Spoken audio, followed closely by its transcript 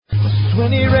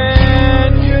when he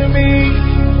ran to me.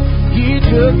 He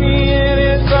took me in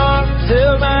his arms,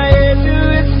 held my head to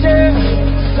his chest,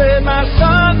 said, my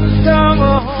son, come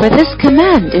home. For this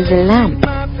command is a lamp,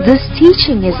 this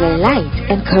teaching is a light,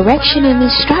 and correction and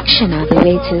instruction are the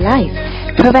way to life.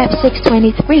 Proverbs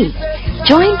 6:23.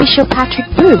 Join Bishop Patrick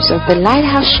Bruce of the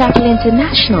Lighthouse Chapel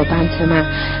International, Bantama,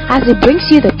 as he brings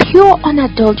you the pure,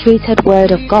 unadulterated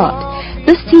Word of God.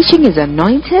 This teaching is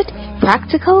anointed,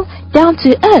 practical, down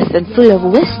to earth, and full of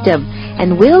wisdom,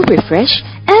 and will refresh,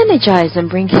 energize, and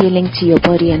bring healing to your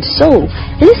body and soul.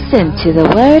 Listen to the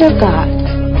Word of God.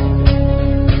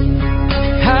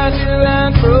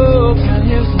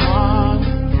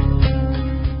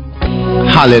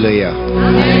 Hallelujah.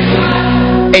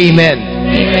 Amen.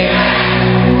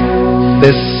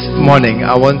 This morning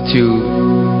I want to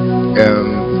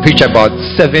preach about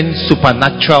 7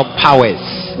 supernatural powers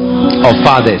of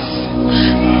fathers.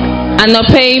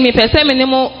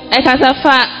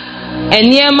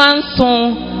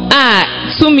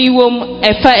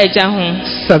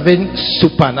 Seven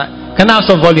supernatural. Can I have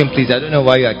some volume, please? I don't know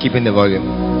why you are keeping the volume.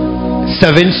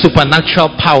 7 supernatural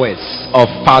powers of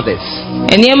fathers.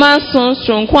 And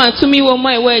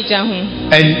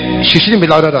she shouldn't be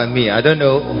louder than me. I don't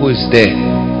know who is there.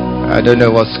 I don't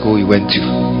know what school you went to.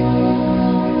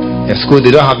 Your school, they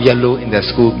don't have yellow in their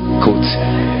school coat.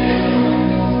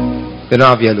 They don't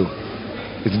have yellow.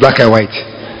 It's black and white.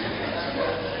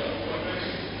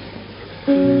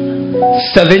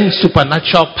 7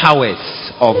 supernatural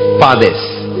powers of fathers.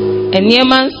 When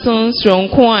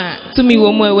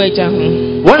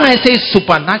I say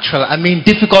supernatural, I mean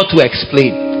difficult to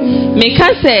explain.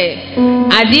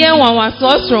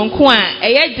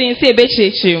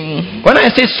 When I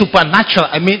say supernatural,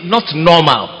 I mean not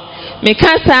normal. But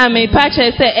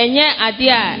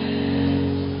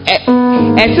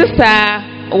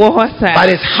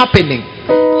it's happening.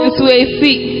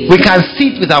 We can see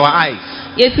it with our eyes.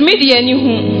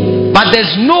 But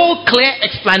there's no clear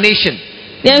explanation.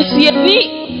 And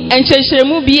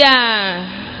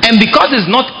because it's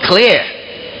not clear,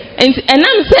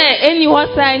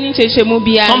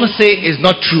 some say it's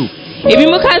not true.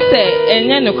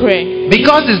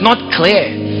 Because it's not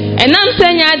clear,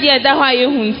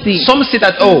 some say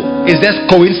that, oh, it's just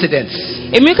coincidence.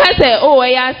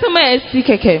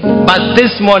 But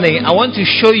this morning I want to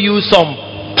show you some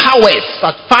powers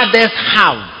that fathers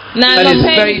have that is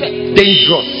very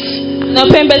dangerous.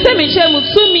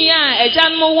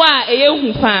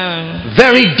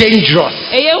 Very dangerous.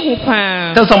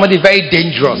 Tell somebody very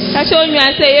dangerous.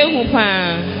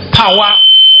 Power.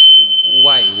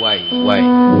 Why?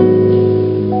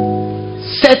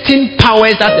 Certain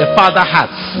powers that the father has.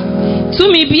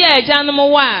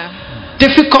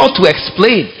 Difficult to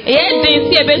explain.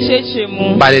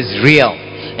 But it's real.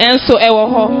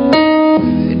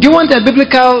 Do you want a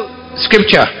biblical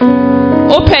scripture?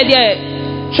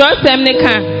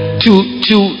 To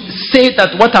say that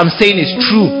what I'm saying is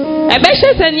true.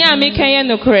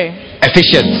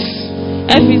 Ephesians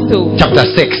chapter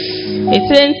 6.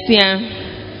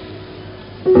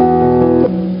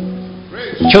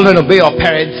 Children, obey your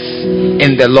parents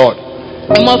in the Lord,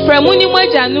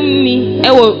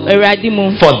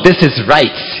 for this is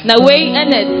right.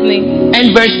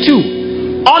 And verse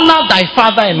 2, honor thy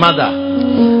father and mother,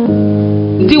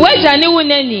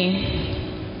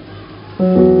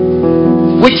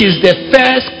 which is the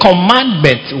first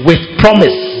commandment with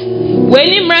promise.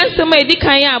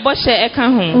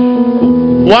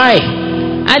 Why?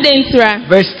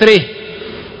 Verse 3,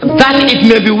 that it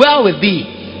may be well with thee,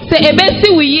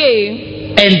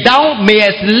 and thou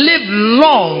mayest live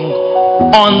long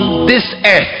on this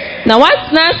earth.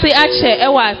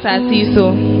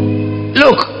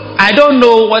 Look, I don't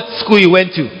know what school you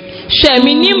went to.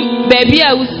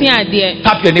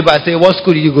 Tap your neighbor and say, what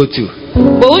school did you go to?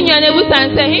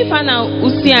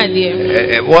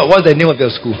 What's the name of your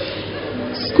school?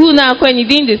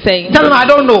 Tell them, I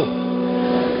don't know.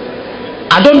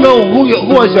 I don't know who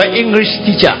was your English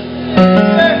teacher.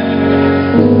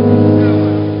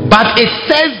 But it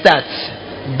says that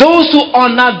those who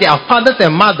honor their fathers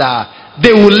and mother,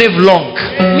 they will live long.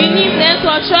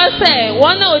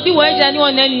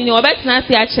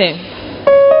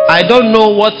 I don't know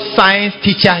what science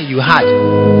teacher you had.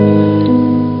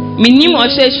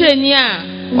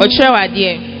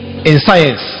 In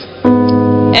science.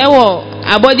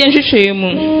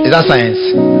 Is that science?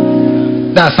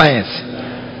 That's science.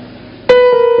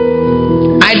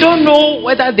 I don't know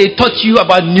whether they taught you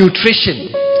about nutrition.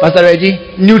 Pastor Reggie?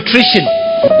 Nutrition.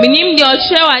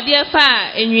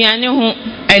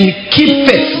 And keep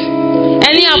fit.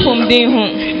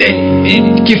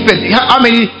 Keep fit. How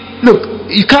many? Look,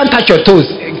 you can't touch your toes.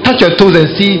 touch your toes and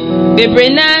see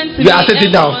you are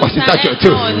sitting down because you touch your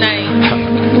toes.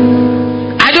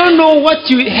 I don't know what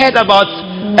you heard about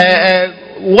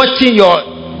watching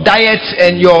your diet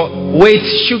and your weight,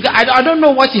 sugar. I don't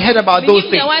know what you heard about those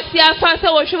things. I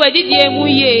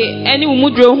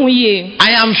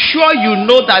am sure you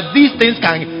know that these things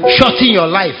can shorten your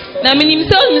life. Or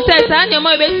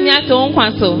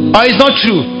it's not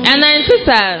true.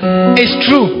 It's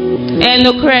true.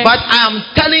 But I am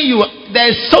telling you, there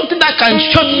is something that can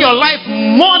shorten your life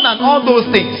more than all those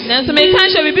things.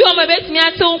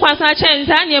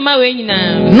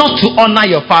 Not to honor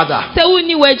your father.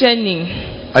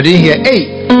 I didn't hear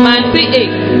A.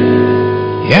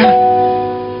 Yeah.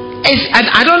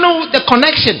 I don't know the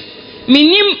connection.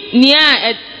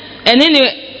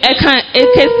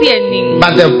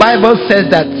 But the Bible says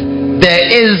that there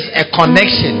is a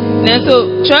connection.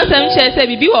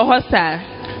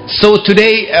 So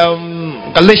today,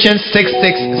 Galatians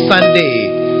 6:6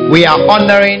 Sunday, we are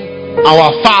honoring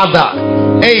our Father.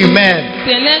 Amen.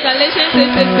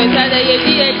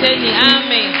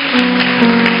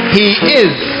 He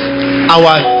is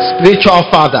our spiritual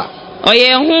father.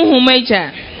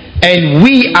 And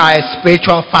we are a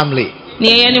spiritual family.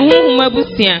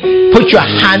 Put your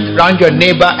hand around your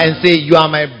neighbor and say, you are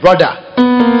my brother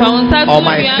or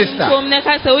my sister.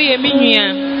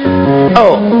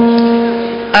 Oh,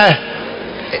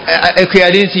 okay,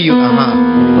 I didn't see you.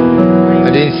 I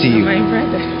didn't see you.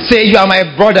 Say, you are my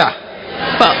brother.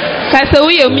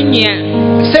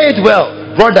 Say it well.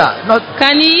 Brother, not.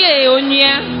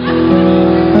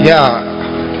 Yeah.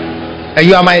 And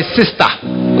you are my sister.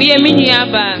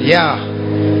 Yeah.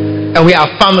 And we are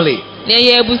family.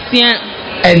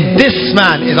 And this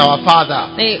man is our father.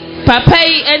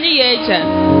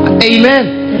 Amen.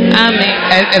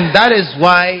 And that is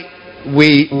why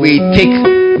we take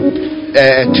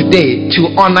today to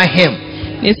honor him.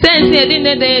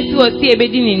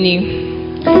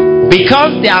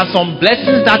 Because there are some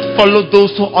blessings that follow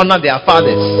those who honor their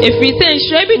fathers.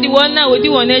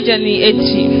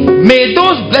 May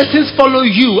those blessings follow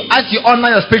you as you honor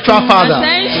your spiritual father.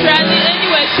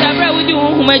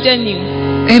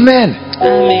 Amen.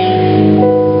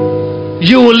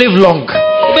 You will live long.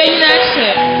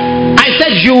 I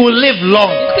said you will live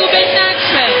long.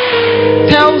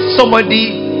 Tell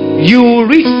somebody you will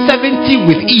reach 70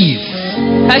 with ease.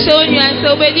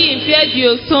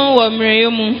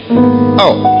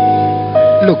 Oh,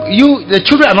 look, the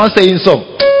children are not saying so.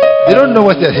 They don't know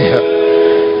what they're saying.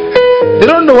 They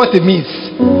don't know what it means.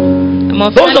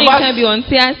 Those of us,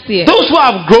 those who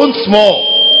have grown small,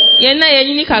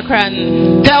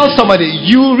 tell somebody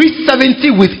you reach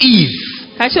 70 with ease.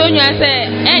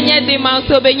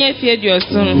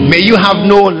 May you have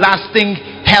no lasting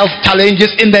health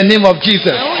challenges in the name of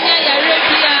Jesus.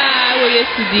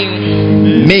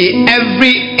 May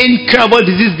every incurable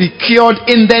disease be cured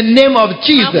in the name of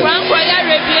Jesus.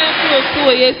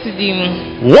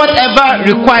 Whatever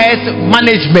requires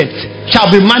management shall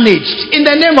be managed in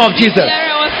the name of Jesus.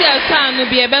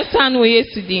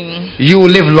 You will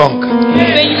live long.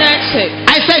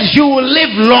 I said you will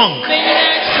live long.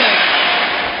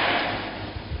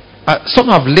 Some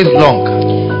have lived long,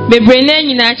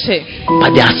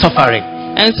 but they are suffering.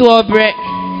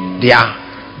 They are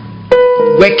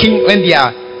working when they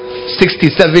are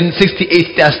 67,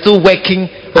 68. They are still working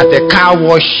at a car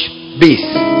wash base.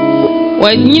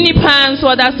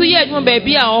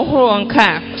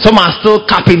 Some are still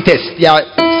carpenters. They are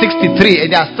 63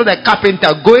 and they are still a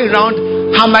carpenter going around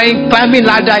hammering, climbing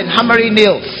ladder and hammering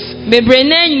nails.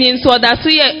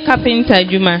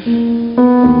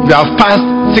 You have passed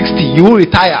 60. You will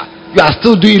retire. You are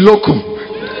still doing locum.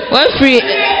 I'll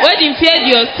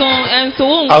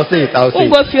say it.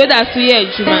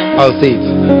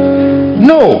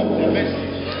 No.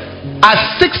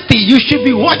 At 60, you should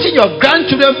be watching your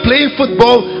grandchildren playing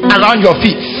football around your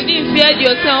feet.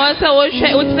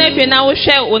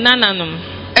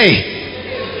 Hey,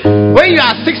 when you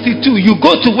are 62, you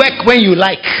go to work when you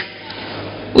like.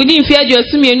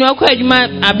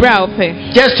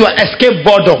 Just to escape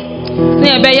boredom.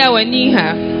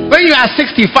 When you are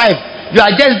 65, you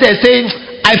are just there saying,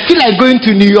 I feel like going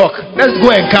to New York. Let's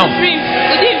go and come.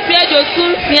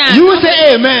 You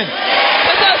say amen.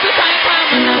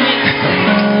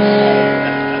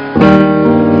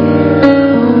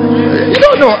 You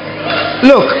don't know.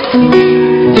 Look,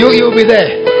 you'll be there.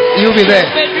 You'll be there.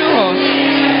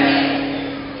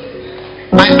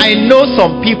 I know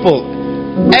some people.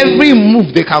 Every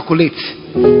move they calculate.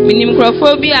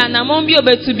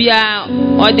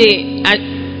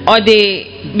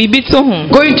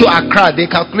 Going to Accra, they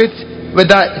calculate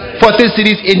whether 40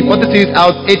 cities in, 40 cities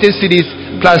out, 80 cities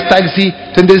class taxi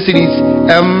 20 cities.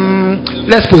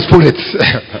 Let's postpone it.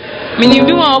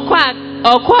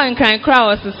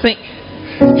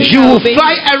 You will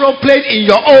fly aeroplane in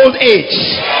your old age.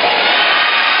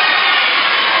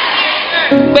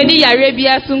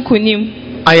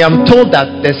 I am told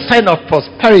that the sign of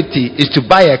prosperity is to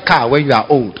buy a car when you are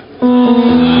old.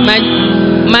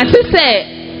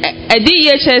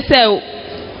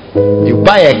 You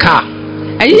buy a car.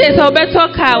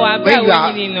 When you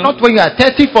are, not when you are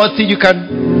 30, 40, you can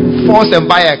force and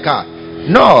buy a car.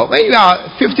 No, when you are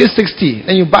 50, 60,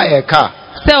 then you buy a car.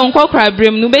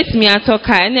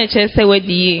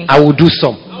 I will do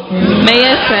some.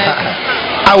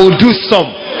 I will do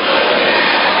some.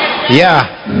 Yeah.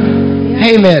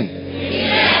 Amen.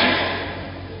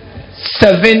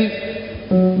 7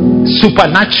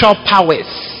 supernatural powers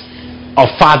of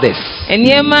fathers.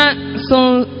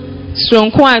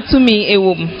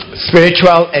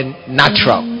 Spiritual and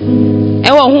natural.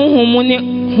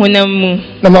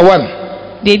 Number 1.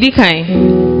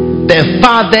 The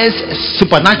father's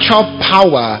supernatural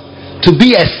power to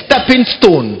be a stepping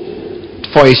stone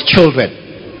for his children.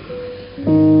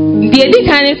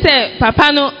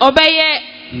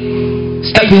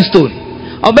 Stepping stone.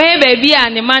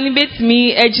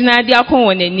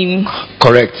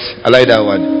 Correct. I like that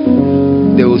one.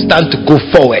 They will stand to go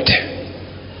forward.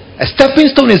 A stepping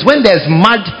stone is when there's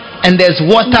mud and there's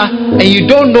water and you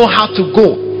don't know how to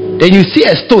go. Then you see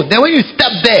a stone. Then when you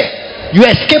step there, you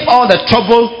escape all the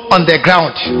trouble on the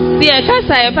ground.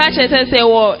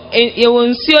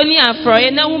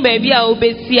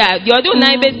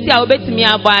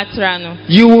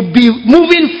 You will be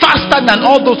moving faster than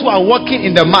all those who are walking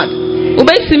in the mud.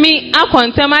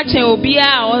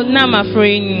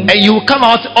 And you will come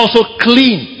out also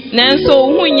clean. May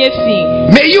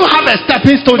you have a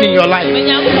stepping stone in your life.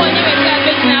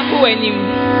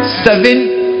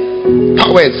 7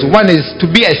 powers. One is to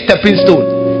be a stepping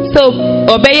stone.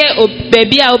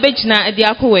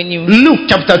 Luke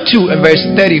chapter 2 and verse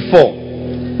 34.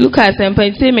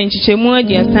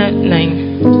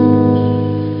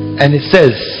 And it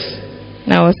says,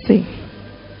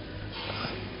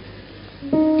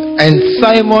 and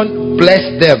Simon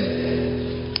blessed them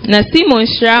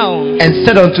and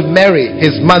said unto Mary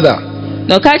his mother,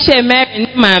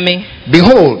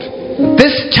 behold,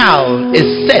 this child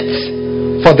is set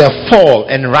for the fall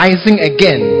and rising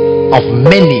again of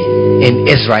many in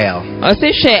Israel.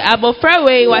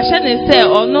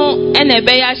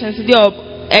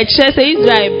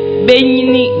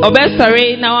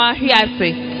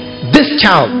 This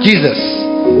child, Jesus,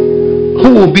 who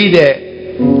will be the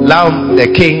Lamb, the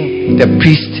King, the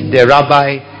priest, the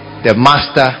Rabbi, the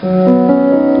Master,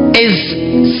 is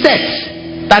set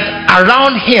that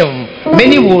around him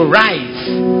many will rise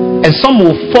and some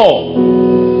will fall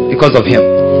because of him.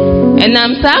 And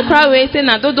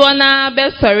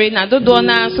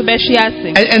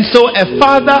so a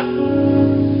father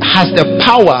has the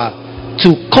power to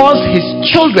cause his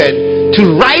children to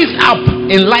rise up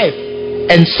in life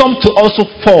and some to also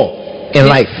fall in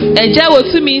life.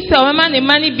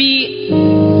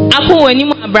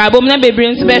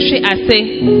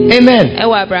 Amen.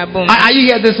 Are you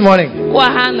here this morning?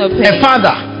 A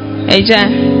father,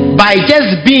 by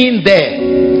just being there,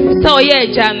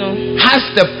 has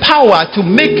the power to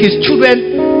make his children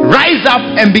rise up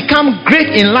and become great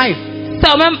in life.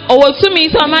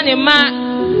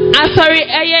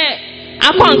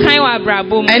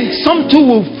 And some too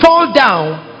will fall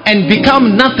down and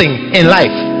become nothing in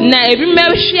life.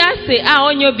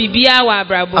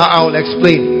 I'll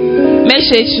explain.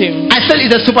 I said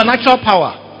it's a supernatural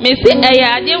power. So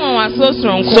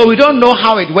we don't know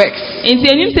how it works.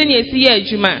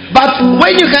 But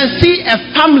when you can see a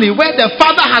family where the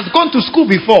father has gone to school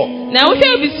before,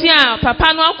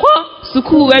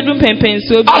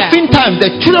 oftentimes the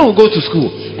children will go to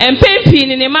school.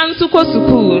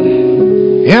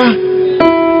 Yeah.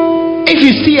 If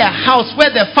you see a house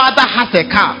where the father has a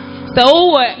car,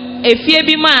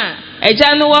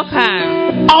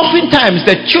 oftentimes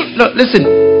the children, listen,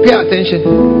 pay attention,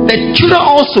 the children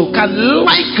also can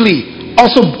likely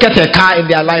also get a car in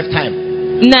their lifetime.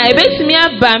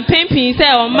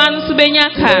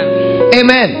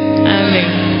 Amen.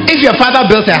 If your father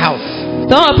built a house,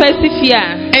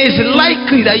 it's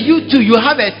likely that you too, you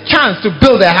have a chance to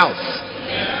build a house.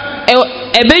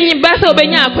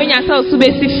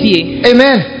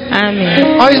 Amen.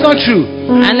 Or it's not true.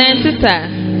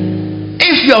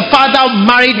 If your father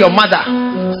married your mother,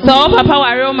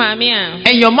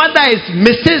 and your mother is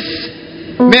Mrs.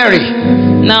 Mary,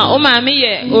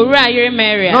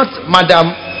 not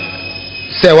Madam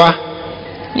Sewa,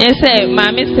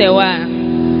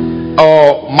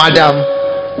 or Madam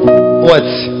what?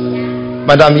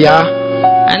 Madam Ya?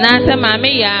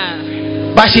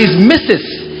 But she's Mrs.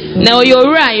 Now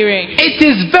it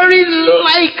is very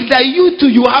like that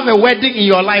you have a wedding in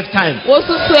your lifetime.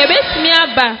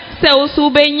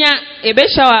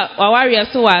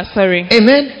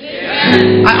 Amen.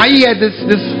 Are you here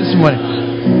this morning?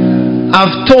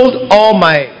 I've told all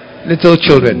my little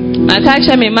children, and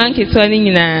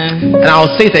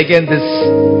I'll say it again this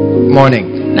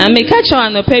morning.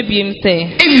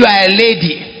 If you are a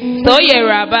lady, you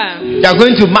are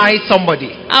going to marry somebody,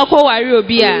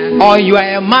 or you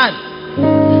are a man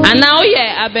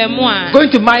going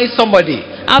to marry somebody,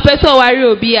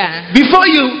 before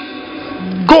you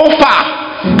go far,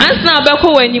 go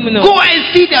and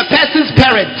see the person's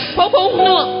parents. Go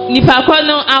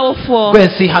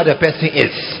and see how the person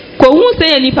is. Hey.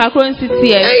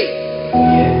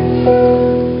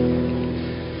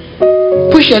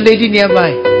 Push a lady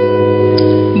nearby.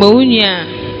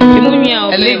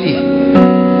 A lady.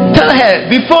 Tell her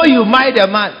before you marry the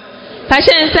man, go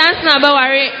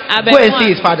and see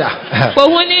his father.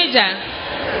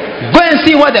 Go and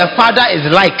see what the father is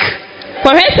like.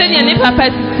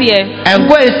 And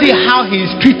go and see how he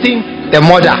is treating the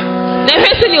mother.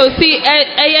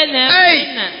 Hey.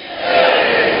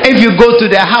 If you go to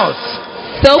their house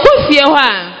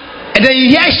and then you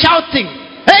hear shouting,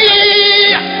 hey,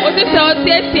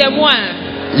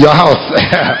 your house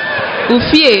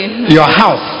your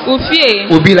house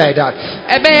will be like that.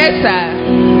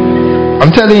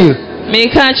 I'm telling you.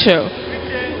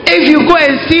 If you go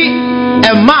and see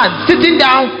a man sitting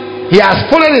down, he has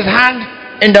folded his hand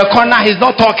in the corner, he's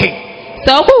not talking.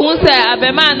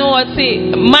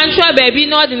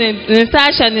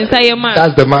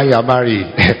 That's the man you are marrying.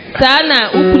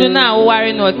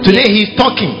 Today he's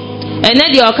talking, but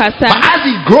as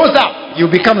he grows up, you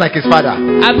become like his father.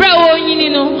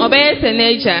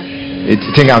 You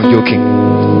think I'm joking?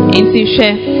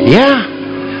 Yeah,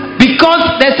 because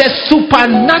there's a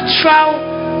supernatural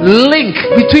link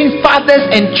between fathers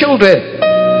and children.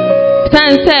 So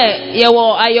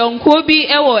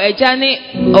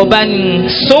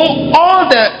all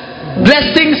the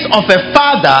blessings of a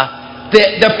father,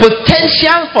 the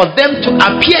potential for them to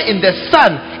appear in the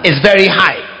son is very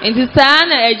high.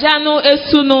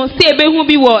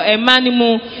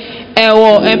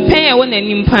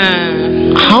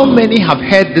 How many have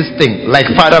heard this thing, like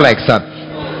father, like son?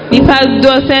 You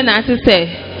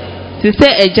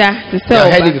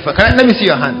heard it before. Let me see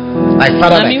your hand. Like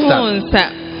father, like son.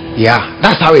 Yeah,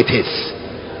 that's how it is.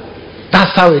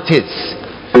 That's how it is.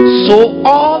 So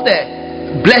all the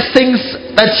blessings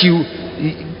that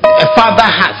a father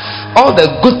has, all the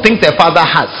good things a father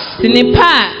has,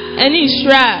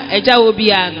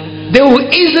 they will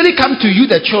easily come to you,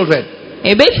 the children.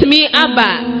 And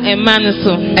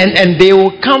they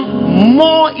will come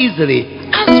more easily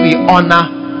as we honor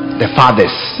the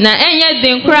fathers.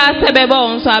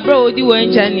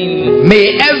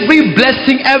 May every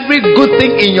blessing, every good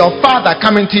thing in your father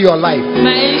come into your life.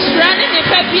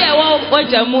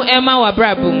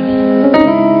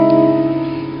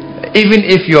 Even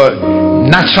if your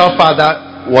natural father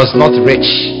was not rich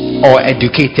or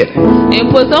educated,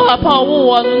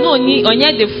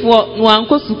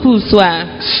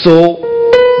 so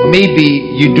maybe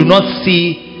you do not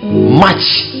see much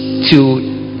to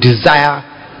desire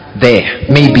there.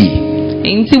 Maybe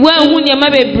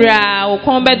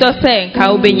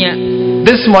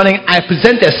this morning I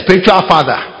present a spiritual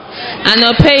father.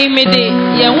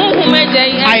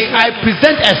 I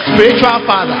present a spiritual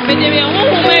father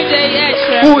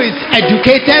who is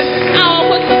educated,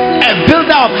 a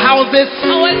builder of houses, a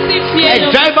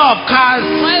driver of cars,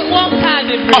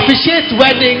 officiates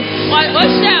weddings,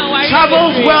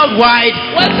 travels worldwide,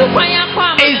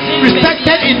 is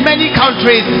respected in many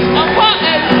countries,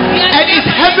 and is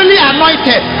heavily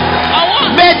anointed.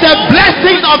 May the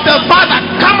blessings of the Father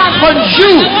come upon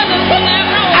you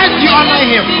as you honor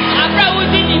him.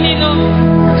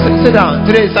 Sit down.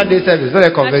 Today is Sunday service, not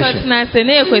a convention.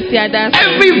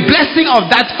 Every blessing of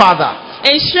that Father,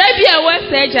 may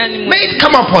it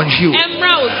come upon you.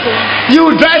 You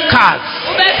will drive cars.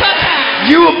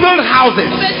 You will build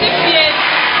houses.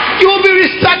 You will be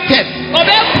respected.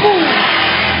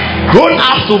 Grown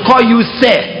ups will call you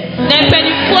sir.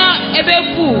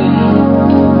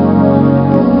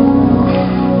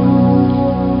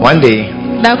 One day,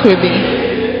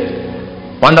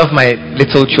 one of my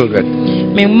little children,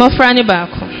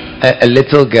 a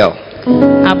little girl,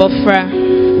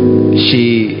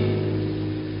 she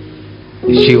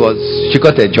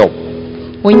got a job.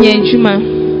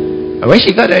 And when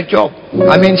she got a job, there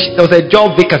was a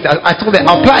job vacancy. I told her,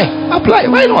 apply.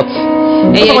 Why not?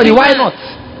 Somebody, why not?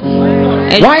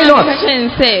 Why not?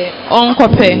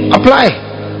 Apply.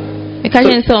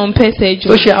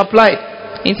 So she applied.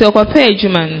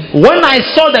 When I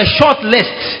saw the short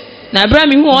list,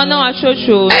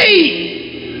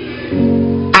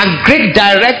 and great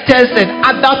directors and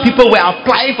other people were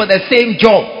applying for the same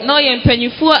job.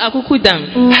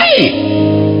 Hey,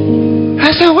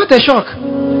 I said, what a shock.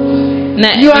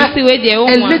 You are a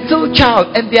little child,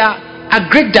 and there are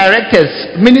great directors.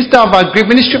 Ministry of Agri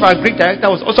Director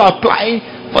was also applying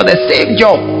for the same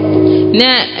job.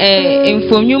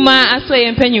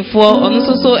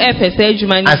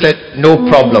 I said, no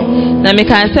problem.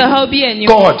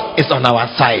 God is on our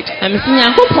side.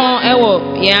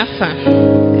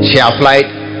 She applied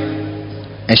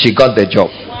and she got the job.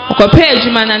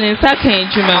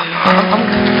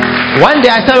 One day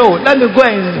I said, oh, let me go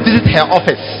and visit her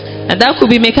office.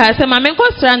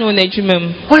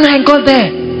 When I got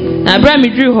there,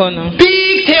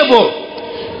 big table,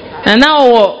 and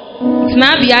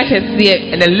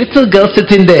a little girl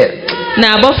sitting there.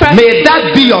 May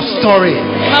that be your story.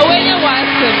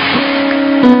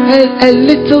 A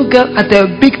little girl at a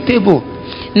big table.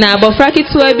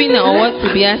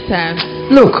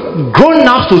 Look,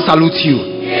 grown-ups will salute you,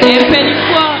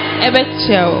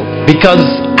 because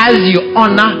as you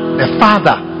honor the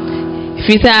Father, the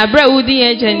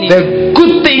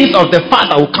good things of the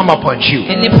Father will come upon you.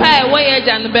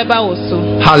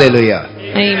 Hallelujah.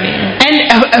 Amen. And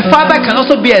a father can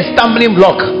also be a stumbling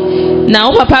block.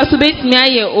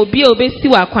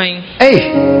 Hey,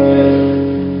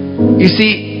 you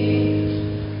see,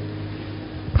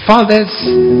 fathers,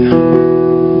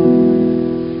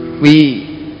 we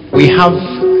have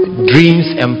dreams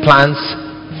and plans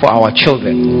for our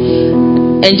children.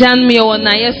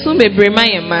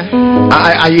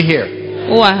 Are you here?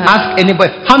 Ask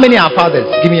anybody. How many are fathers?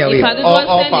 Give me a wave.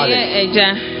 All fathers.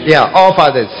 Yeah, all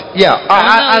fathers. Yeah,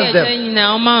 ask them.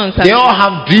 They all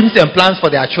have dreams and plans for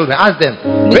their children. Ask them.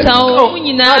 Oh,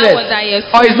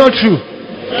 it's not true.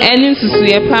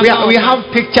 We have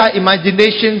picture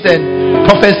imaginations and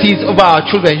prophecies over our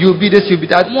children. You'll be this, you'll be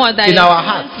that in our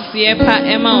hearts.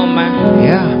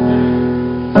 Yeah.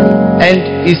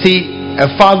 And you see, a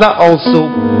father also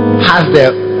has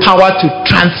the power to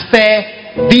transfer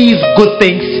these good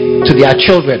things to their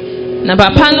children.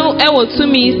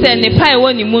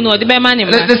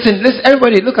 Listen,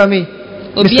 everybody, look at me.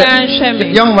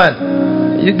 Young man,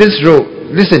 this row,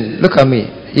 listen, look at me.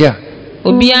 Yeah.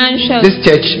 This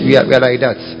church, we are like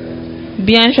that.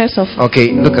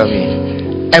 Okay, look at me.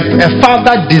 A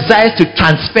father desires to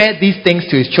transfer these things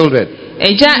to his children.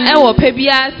 But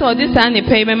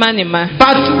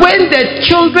when the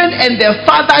children and their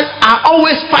father are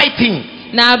always fighting,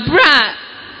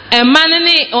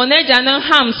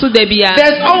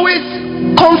 there's always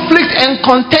conflict and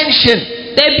contention.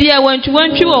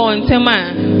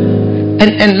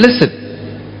 And listen,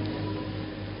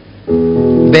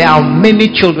 there are many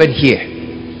children here.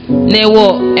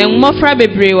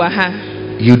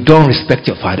 You don't respect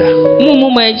your father.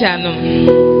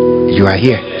 You are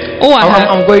here.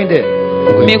 I'm going there.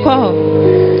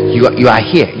 You are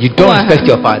here. You don't respect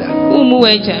your father.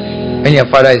 When your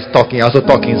father is talking, you're also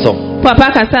talking some. When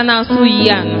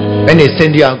they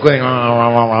send you, I'm going.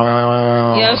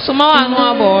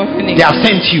 They have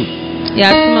sent you.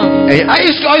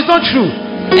 It's not true.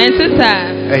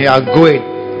 And you are going.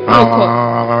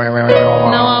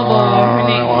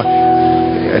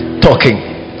 Talking.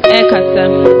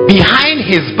 Behind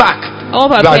his back. You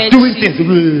are doing things.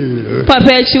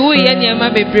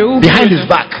 Behind his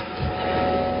back.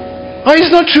 Oh, it's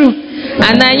not true.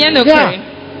 Yeah.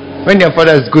 When your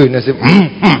father is going, you say,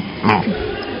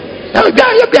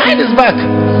 you're behind his back.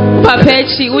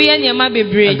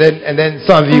 And then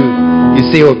some of you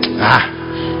say,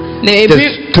 just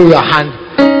throw your hand.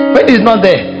 When he's not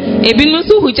there. So,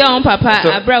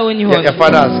 your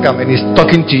father has come and he's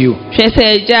talking to you. Then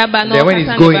when he's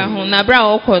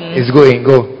going,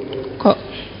 go. Oh,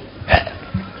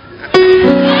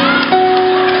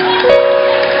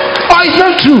 it's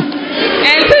not true.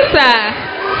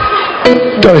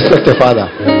 Don't respect your father.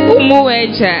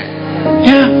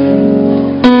 Yeah.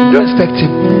 Don't respect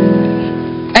him.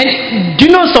 And do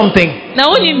you know something?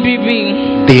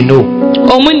 They know.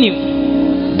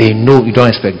 They know you don't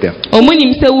respect them.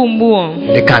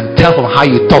 They can tell from how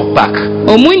you talk back.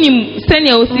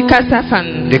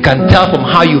 They can tell from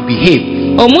how you behave.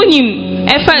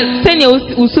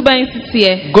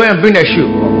 Go and bring a shoe.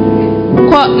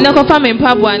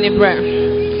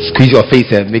 Squeeze your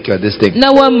face and make your this thing.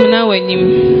 When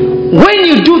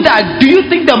you do that, do you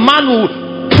think the man will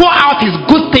pour out his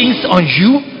good things on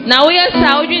you?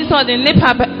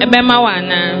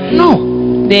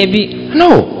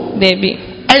 No.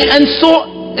 And so,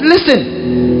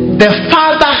 listen, the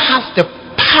Father has the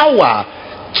power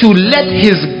to let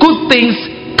His good things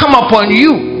come upon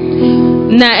you.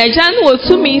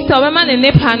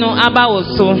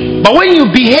 But when you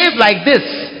behave like this,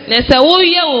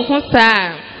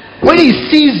 when He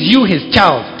sees you, His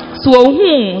child,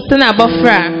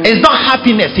 it's not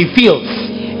happiness He feels.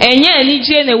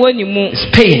 It's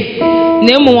pain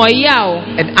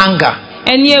and anger.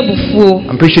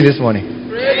 I'm preaching this morning.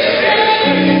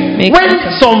 When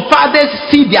some fathers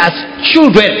see their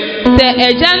children,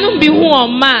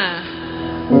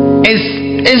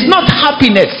 it's not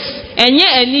happiness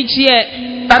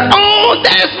that, oh,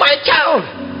 there's my child.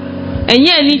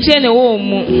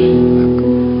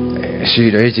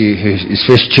 His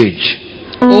face change.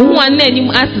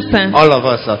 All of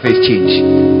us, our face change.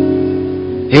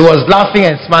 He was laughing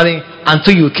and smiling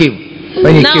until you came.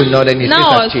 When he came, now then his face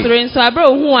has changed.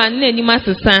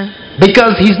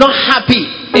 Because he's not happy.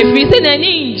 Are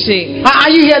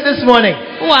you here this morning?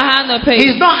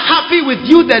 He's not happy with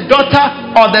you, the daughter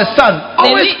or the son.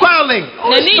 Always quarreling,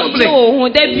 always troubling.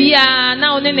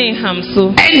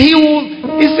 And he will,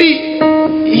 you see,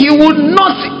 he will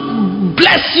not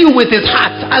bless you with his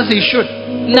heart as he should.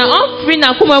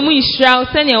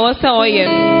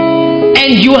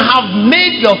 And you have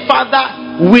made your father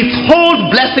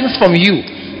withhold blessings from you.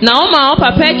 Because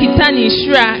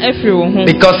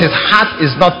his heart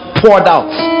is not poured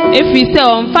out.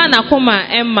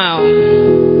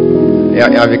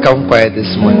 Yeah, I've become quiet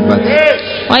this morning, but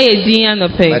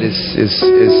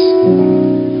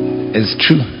it's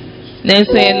true.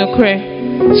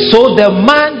 So the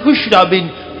man who should have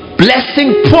been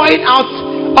blessing, pouring out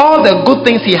all the good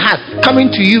things he has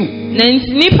coming to you, that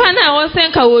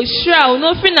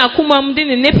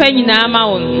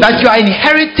you are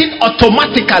inheriting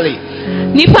automatically,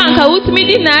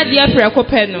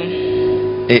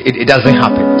 it doesn't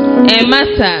happen.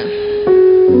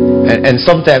 And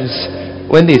sometimes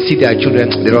when they see their children,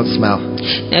 they don't smile.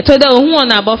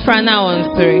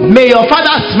 May your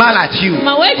father smile at you.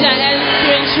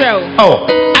 Oh,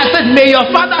 I said, may your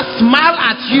father smile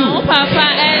at you.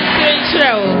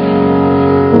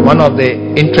 One of the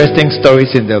interesting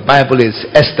stories in the Bible is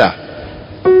Esther,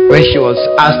 when she was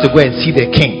asked to go and see the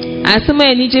king.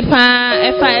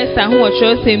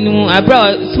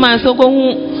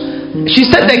 She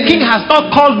said, the king has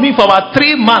not called me for about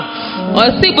 3 months.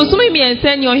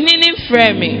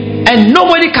 And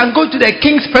nobody can go to the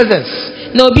king's presence.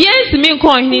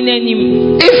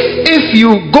 If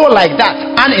you go like that,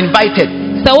 uninvited,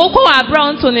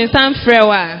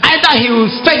 either he will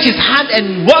stretch his hand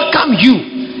and welcome you,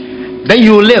 then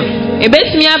you will live,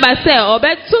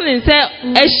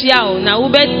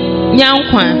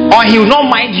 or he will not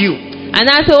mind you, and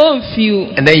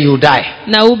then you will die,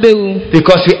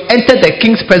 because you entered the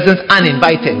king's presence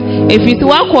uninvited. And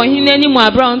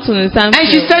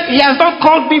she said, he has not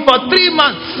called me for 3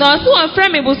 months.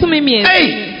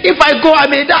 Hey, if I go, I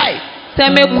may die.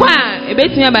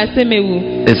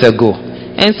 It's a go.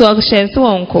 So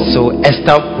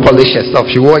Esther polished herself.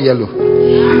 She wore yellow,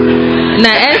 and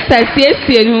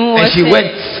she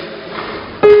went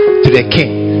to the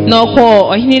king. And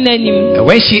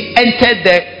when she entered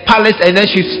the palace, and then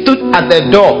she stood at the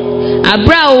door,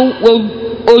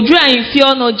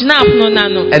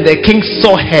 and the king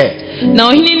saw her,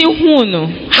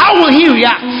 how will he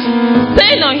react?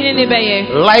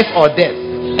 Life or death?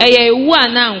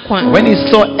 When he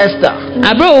saw Esther,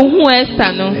 and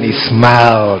he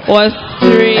smiled and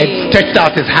stretched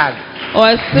out his hand.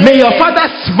 May your father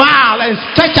smile and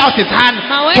stretch out his hand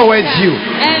towards you.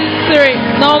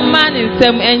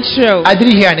 I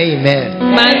didn't hear an amen.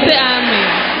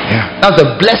 Yeah, that's a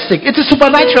blessing. It is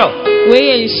supernatural.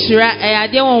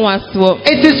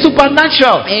 It is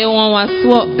supernatural.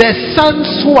 The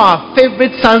sons who are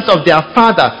favorite sons of their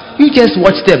father, you just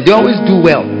watch them. They always do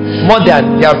well, more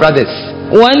than their brothers.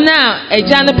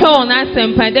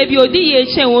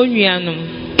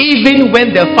 Even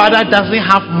when the father doesn't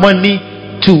have money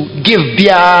to give,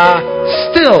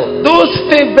 still those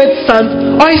favorite sons.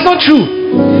 Oh, it's not true.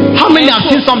 How many have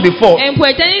seen some before? The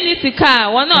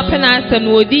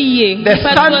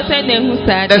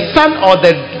son or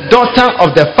the daughter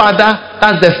of the father,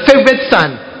 that's the favorite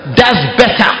son, does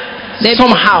better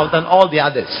somehow than all the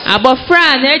others.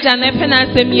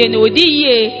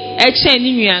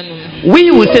 We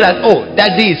will say that, oh,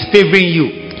 daddy is favoring you.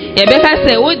 But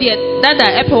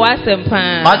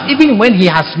even when he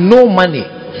has no money,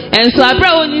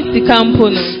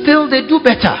 still they do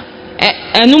better. It's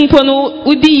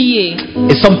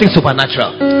something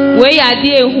supernatural. I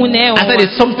said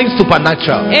it's something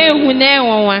supernatural.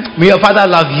 May your father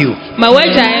love you.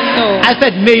 I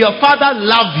said may your father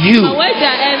love you.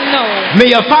 May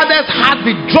your father's heart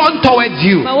be drawn towards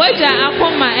you.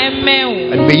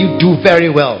 And may you do very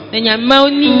well.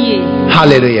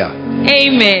 Hallelujah.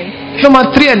 Amen. Number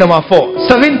 3 and number 4.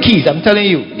 7 keys, I'm telling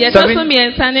you. 7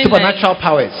 supernatural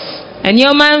powers.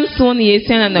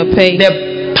 The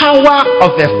power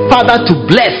of a father to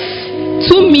bless.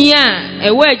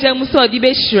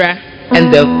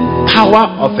 And the power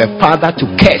of a father to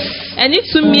curse.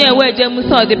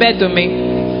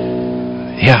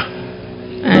 Yeah.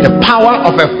 The power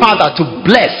of a father to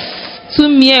bless.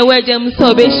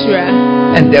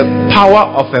 And the power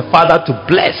of a father to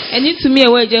bless. When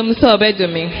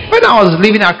I was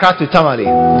living Accra to Tamale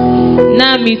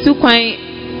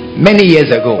many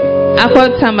years ago, I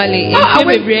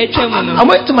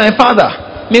went to my father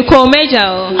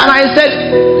and I said,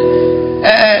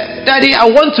 Daddy, I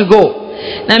want to go.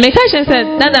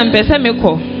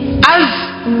 As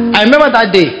I remember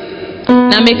that day,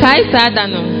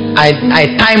 I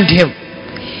timed him.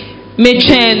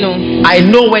 I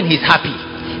know when he's happy.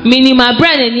 When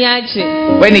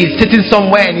he's sitting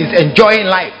somewhere and he's enjoying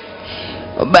life.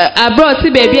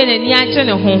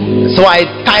 So I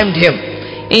timed him.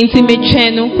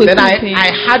 Then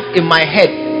I had in my head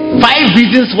 5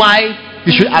 reasons why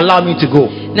you should allow me to go.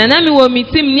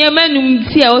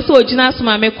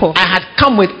 I had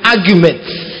come with arguments.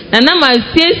 So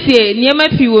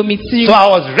I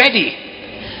was ready.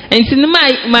 So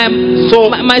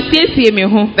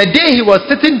the day he was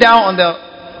sitting down on the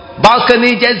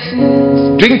balcony just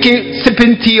drinking,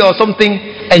 sipping tea or something,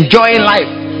 enjoying life.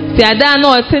 And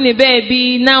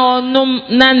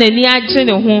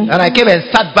I came and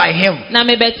sat by him. I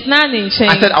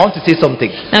said, I want to say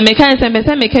something. And he said,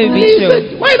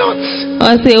 why not? And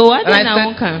I said,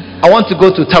 I want to go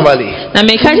to Tamale.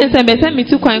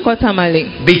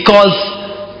 Because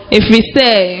if we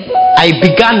say I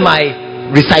began my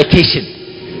recitation.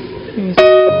 When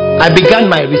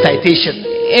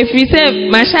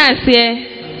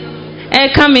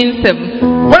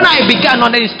I began,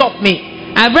 and then he stopped me.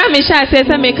 And he said,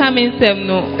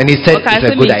 it's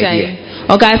a good idea.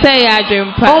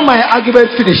 All my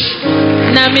arguments finished.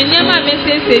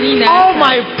 All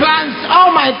my plans,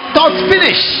 all my thoughts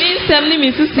finished. He said,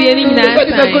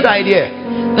 it's a good idea.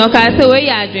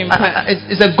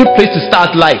 It's a good place to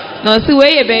start life. And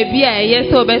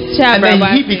then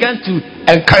he began to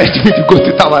encourage me to go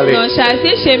to Tamale.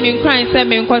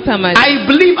 I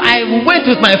believe I went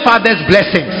with my father's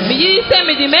blessings.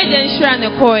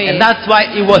 And that's why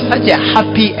it was such a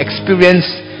happy experience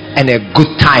and a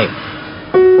good time.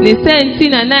 May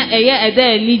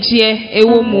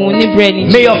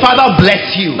your father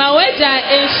bless you.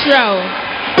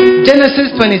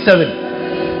 Genesis 27.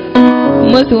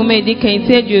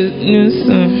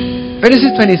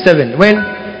 Genesis 27. When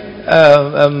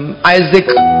Isaac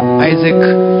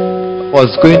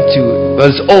was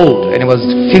old and he was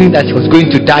feeling that he was going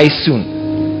to die soon.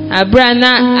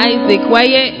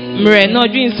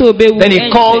 Then he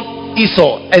called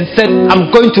Esau and said, I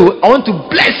want to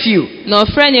bless you.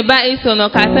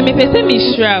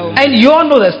 And you all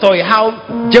know the story how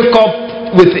Jacob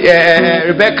with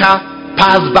Rebecca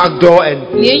passed back door and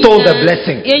stole the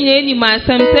blessing.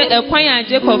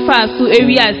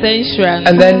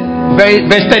 And then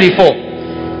verse 34.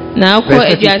 Verse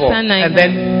 34.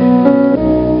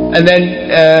 And then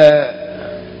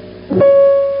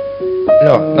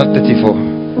no, not 34.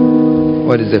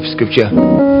 What is the scripture?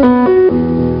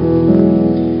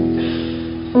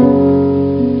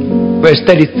 Verse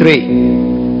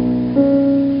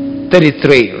 33.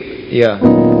 33. Yeah.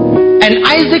 And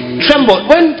Isaac trembled.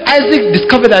 When Isaac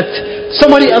discovered that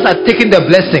somebody else had taken the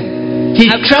blessing, he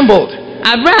trembled.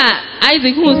 And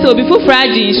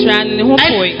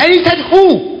he said,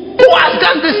 Who has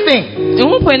done this thing?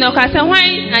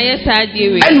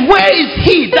 And where is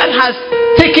he that has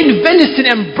taken venison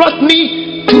and brought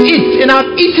me to eat, and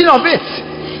I've eaten of it?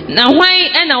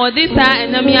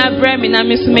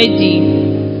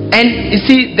 And you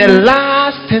see, the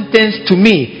last sentence to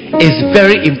me is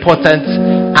very important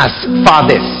as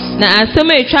fathers.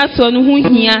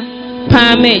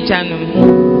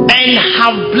 And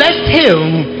have blessed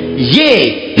him,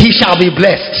 yea, he shall be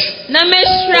blessed.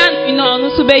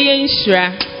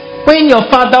 When your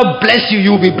father bless you,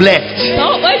 you will be blessed.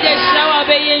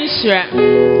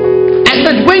 I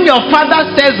said, when your father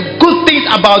says good things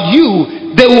about you,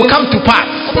 they will come to pass.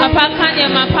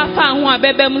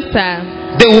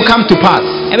 they will come to pass.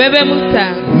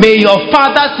 May your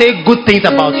father say good things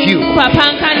about you.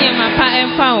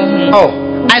 Oh,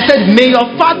 I said, may your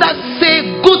father say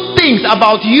good things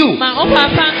about you.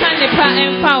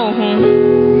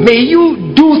 May you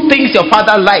do things your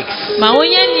father likes.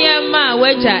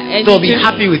 They'll be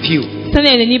happy with you.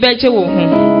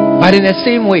 But in the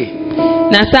same way,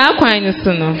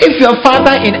 if your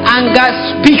father in anger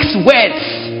speaks words,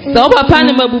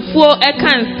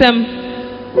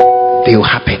 they will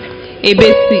happen.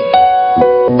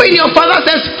 When your father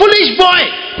says, foolish boy,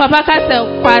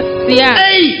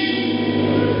 hey,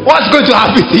 what's going to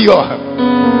happen to you?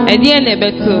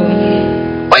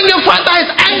 When your father is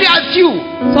angry at you,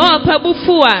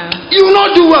 you will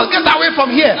not do well. Get away from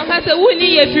here.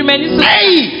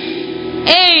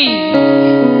 Hey!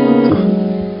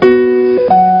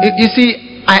 You see,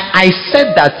 I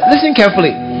said that. Listen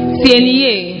carefully.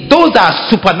 Those are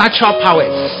supernatural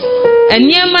powers.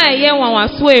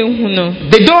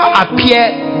 They don't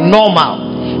appear normal.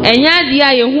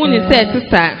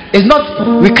 It's not,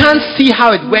 we can't see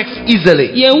how it works easily.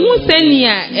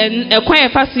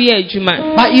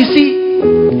 But you see,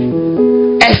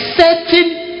 a certain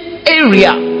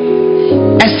area,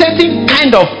 a certain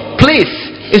kind of place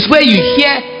is where you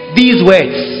hear these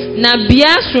words.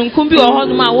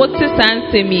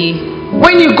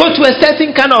 When you go to a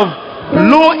certain kind of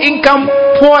low income,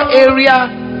 poor area,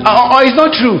 or it's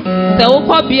not true.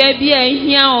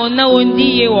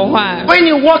 When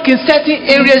you walk in certain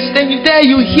areas, then there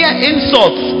you hear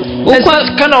insults. There's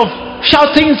such kind of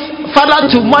shouting, father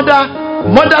to mother,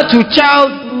 mother to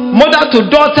child, mother to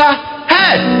daughter.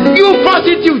 Hey, you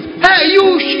prostitute! Hey,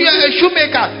 you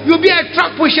shoemaker! You be a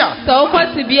truck pusher!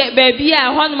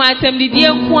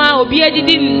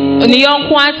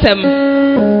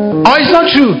 Oh, it's not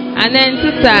true.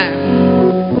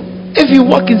 If you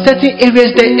walk in certain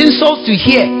areas, the insults you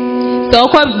hear, and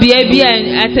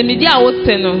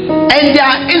there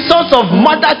are insults of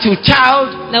mother to child.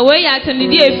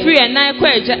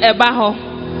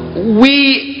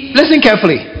 We listen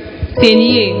carefully.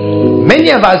 Many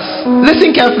of us,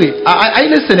 listen carefully. Are you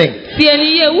listening?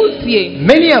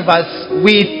 Many of us,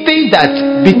 we think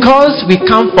that because we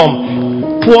come from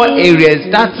poor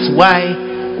areas, that's why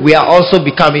we are also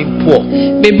becoming poor.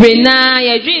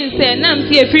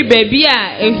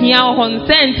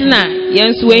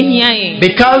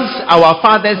 Because our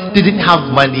fathers didn't have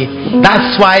money,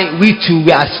 that's why we too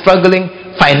are struggling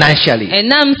financially.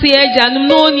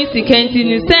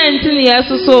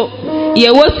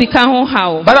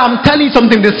 But I'm telling you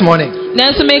something this morning.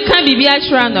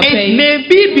 It may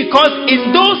be because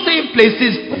in those same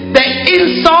places, the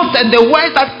insults and the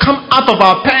words that come out of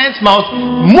our parents' mouths,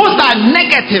 most are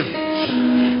negative.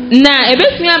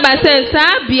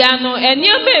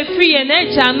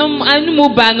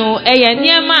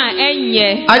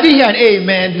 I didn't hear an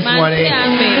amen this morning.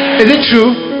 Is it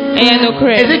true?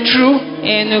 Is it true?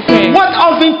 What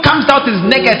often comes out is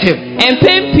negative.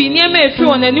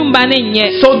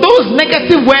 So those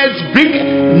negative words bring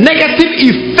negative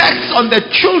effects on the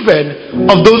children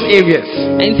of those areas.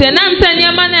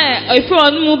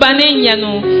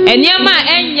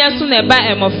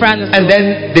 And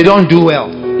then they don't do well.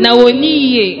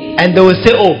 And they will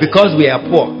say, oh, because we are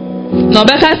poor.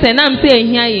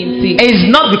 It's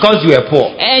not because you are poor.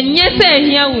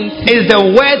 It's the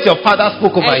words your father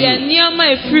spoke over you.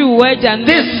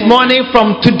 This morning,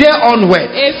 from today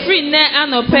onwards,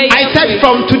 I said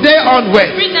from today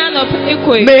onwards,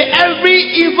 may every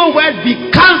evil word be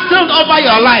cancelled over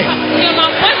your life.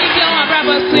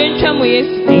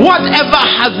 Whatever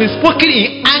has been spoken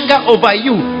in anger over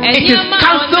you, it is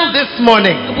cancelled this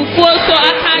morning.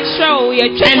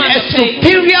 And a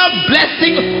superior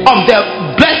blessing of the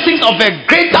blessings of a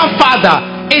greater Father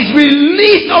is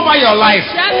released over your life.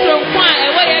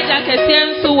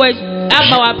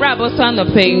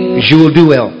 You will do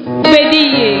well.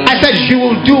 I said you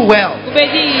will do well.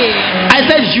 I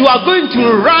said you are going to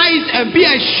rise and be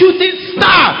a shooting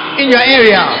star in your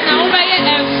area.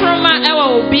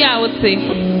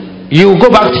 You will go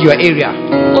back to your area,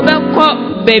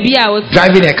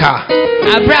 driving a car.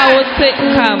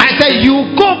 I said you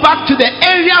will go back to the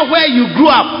area where you grew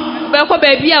up,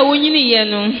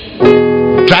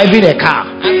 driving a car.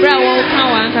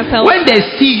 When they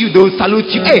see you, they will salute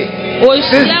you. Hey,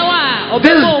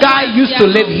 this guy used to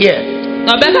live here.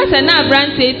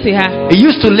 He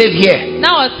used to live here.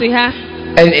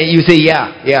 And you say, yeah.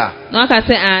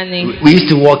 We used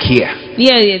to walk here.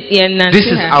 This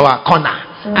is our corner.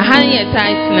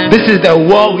 This is the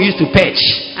wall we used to pitch.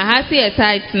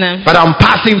 But I'm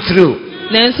passing through.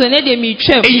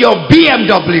 In your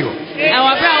BMW.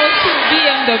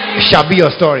 Shall be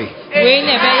your story.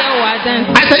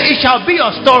 I said it shall be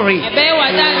your story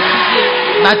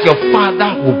that your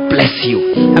father will bless you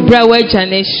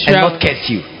and not curse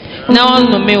you.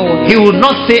 He will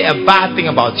not say a bad thing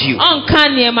about you.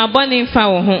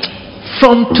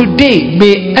 From today,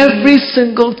 may every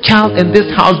single child in this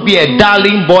house be a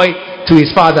darling boy to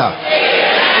his father.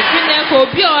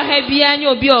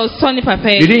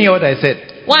 You didn't hear what I said?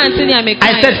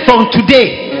 I said from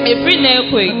today,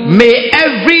 may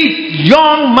every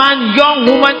young man, young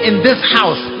woman in this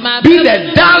house be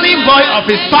the darling boy of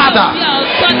his father.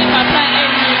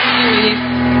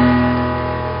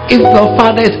 If your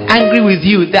father is angry with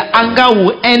you, the anger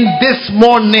will end this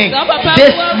morning.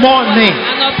 This morning.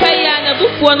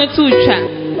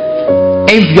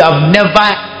 If you have never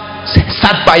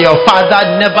sat by your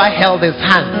father, never held his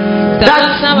hand,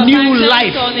 that's new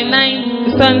life.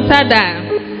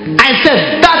 I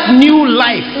said that new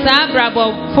life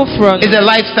is a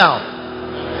lifestyle.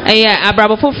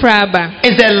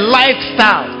 It's a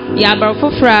lifestyle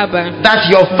that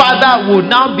your father will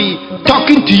now be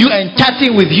talking to you and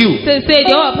chatting with you.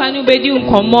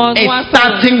 It's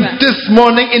starting this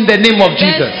morning in the name of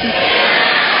Jesus.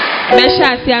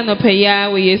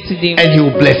 And he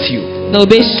will bless you.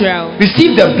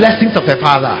 Receive the blessings of a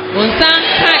father.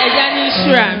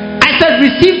 I said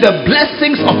receive the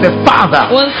blessings of a father.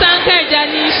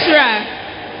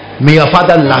 May your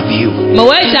father love you.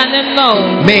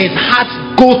 May his heart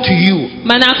go to you.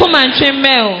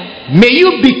 May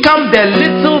you become the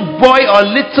little boy or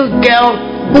little girl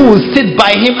who will sit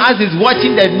by him as he's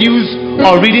watching the news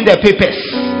or reading the papers.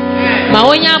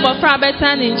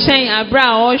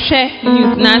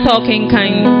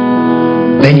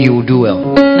 Then you will do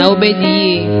well.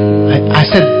 I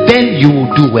said then you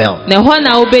will do well.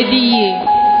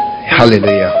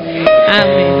 Hallelujah.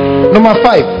 Amen. Number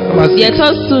 5.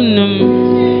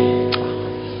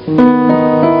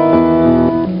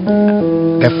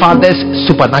 The father's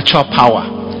supernatural power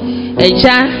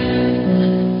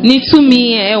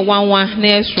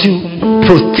to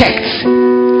protect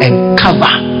and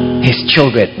cover his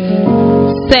children.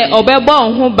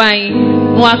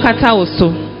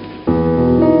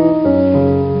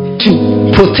 To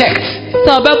protect,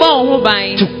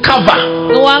 to cover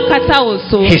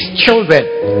his children.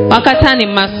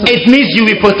 It means you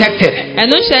will be protected.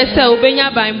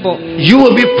 You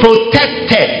will be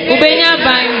protected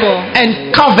and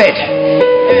covered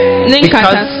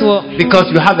because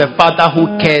you have a father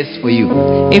who cares for you.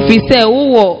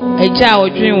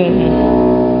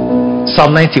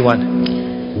 Psalm 91.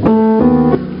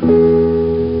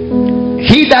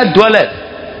 He that dwelleth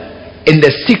in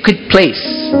the secret place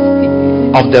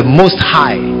of the Most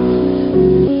High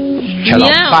shall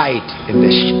abide in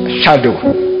the shadow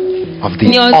of the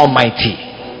Almighty.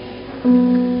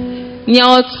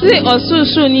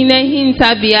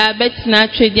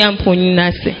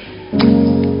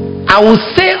 I will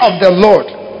say of the Lord,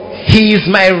 He is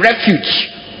my refuge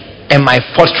and my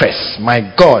fortress, my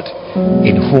God,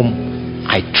 in whom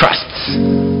I trust.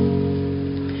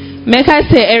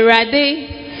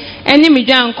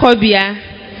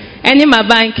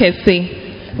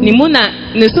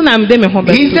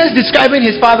 He's just describing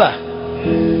his father.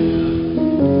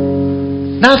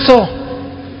 That's all.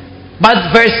 But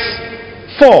verse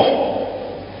 4,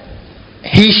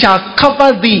 he shall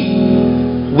cover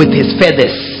thee with his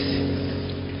feathers,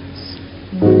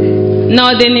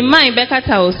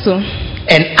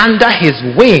 and under his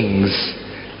wings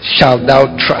shalt thou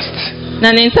trust.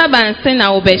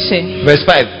 Verse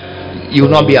 5, you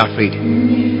will not be afraid.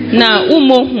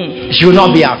 You will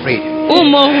not be afraid.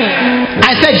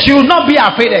 I said you will not be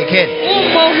afraid again.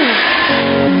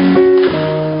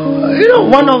 You know,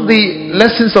 one of the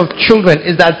lessons of children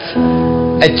is that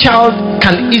a child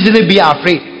can easily be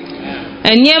afraid.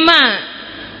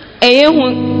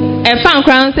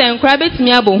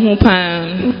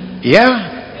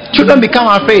 Yeah, children become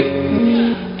afraid.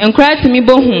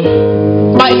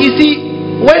 But you see,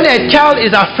 when a child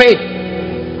is afraid,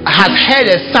 has heard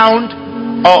a sound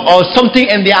or something,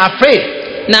 and they are afraid,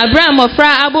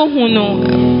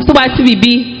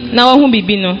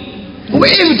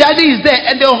 if daddy is there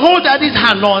and they hold daddy's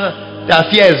hand on, their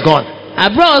fear is gone.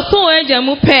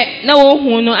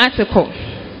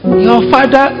 Your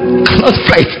father cannot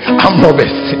fight armed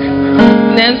robbers.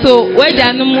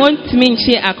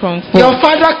 Your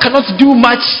father cannot do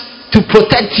much to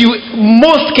protect you in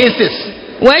most cases.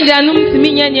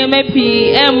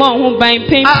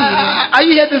 Are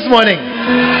you here this morning?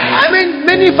 I mean,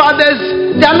 many fathers,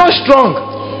 they are not strong.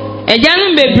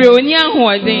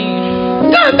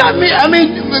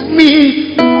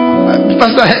 Me,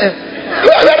 Pastor, we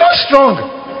are not strong.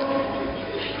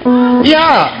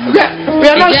 Yeah, we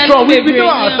are not strong. We know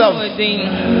ourselves.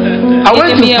 I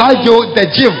went to Pajo, the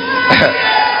gym.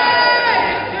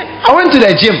 I went to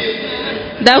the gym.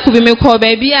 That could be me call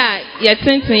baby.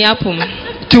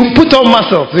 To put on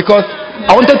muscles because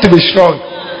I wanted to be strong.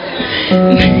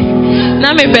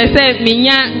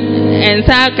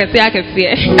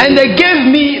 And they gave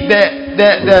me the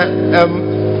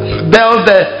bells,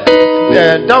 the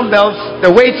dumbbells,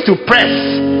 the weights to press.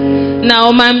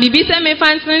 Now, man, baby, say me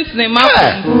fancy the map.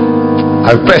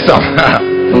 I press up.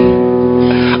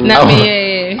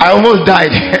 I almost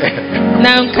died.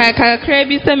 Now,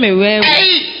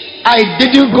 I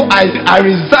didn't go. I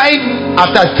resigned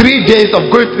after 3 days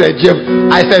of going to the gym.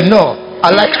 I said no.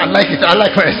 I like it. I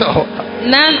like myself.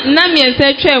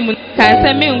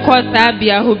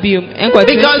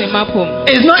 Because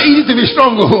it's not easy to be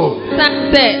strong.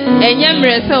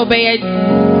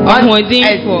 A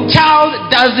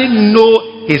child doesn't know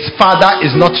his father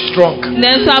is not strong.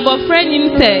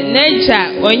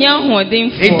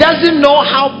 He doesn't know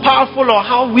how powerful or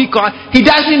how weak or he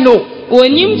doesn't know. You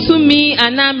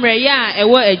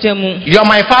are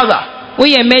my father. When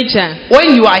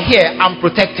you are here, I'm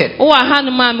protected.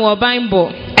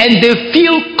 And they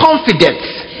feel confidence.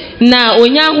 May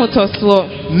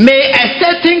a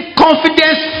certain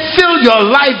confidence fill your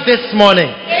life this morning.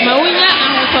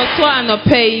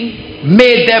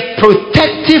 May the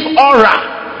protective aura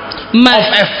of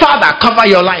a father cover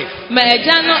your life.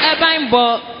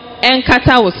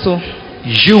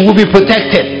 You will be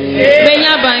protected.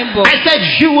 I said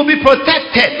you will be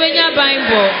protected.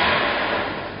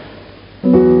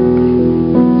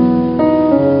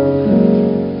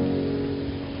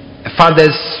 A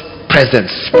father's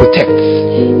presence protects.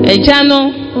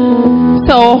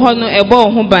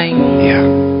 Yeah.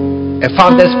 A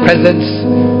father's presence,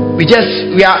 we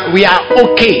are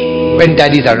okay when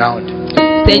daddy's around.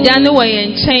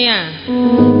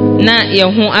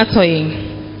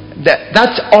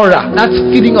 That aura, that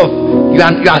feeling of you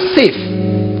are safe,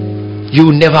 you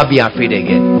will never be afraid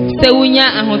again.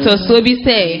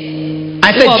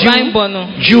 I said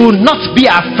you will not be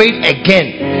afraid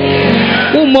again.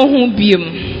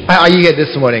 Are you here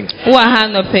this morning?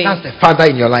 That's the father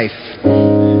in your life.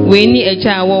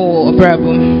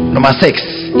 Number 6.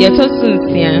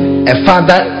 A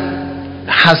father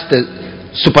has the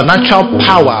supernatural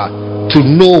power to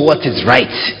know what is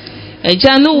right.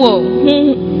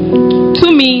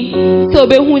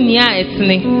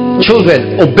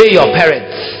 Children, obey your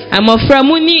parents in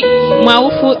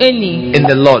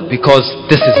the Lord because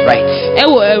this is right.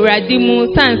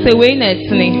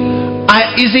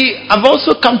 You see, I've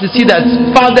also come to see that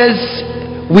fathers,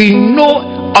 we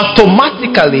know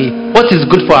automatically what is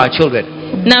good for our children.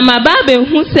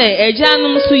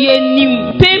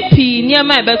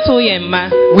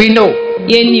 We know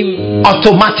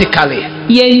automatically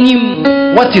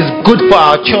what is good for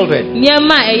our children.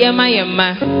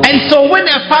 And so when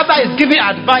a father is giving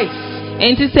advice,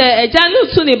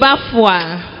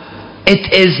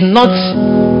 it is not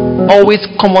always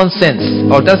common sense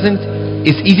or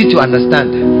it's easy to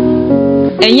understand.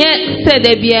 But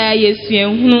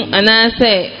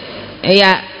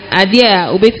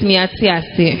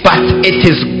it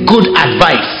is good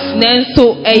advice.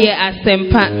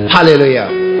 Hallelujah.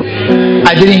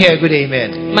 I didn't hear a good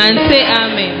amen.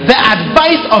 The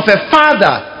advice of a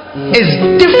father is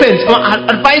different from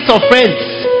advice of friends.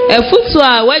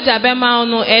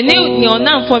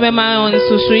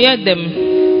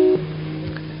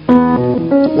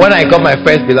 When I got my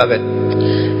first beloved,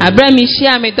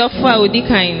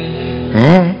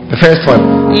 the first one,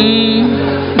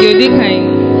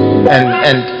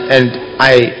 and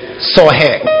I saw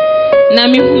her,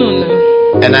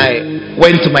 and I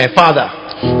went to my father.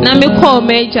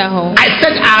 I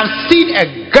said, I've seen a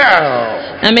girl.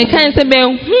 And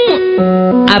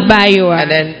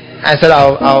then I said,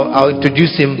 I'll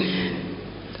introduce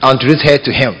her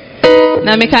to him.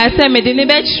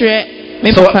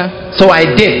 So I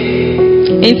did.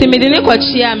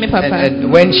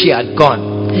 And when she had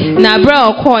gone,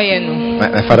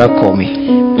 my father called me.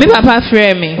 He said,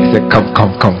 come.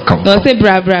 Come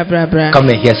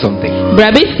and hear something.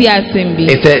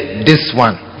 He said, this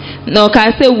one,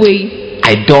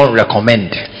 I don't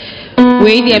recommend.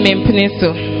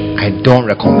 I don't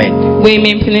recommend.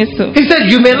 He said,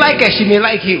 you may like her, she may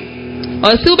like you.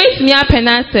 But the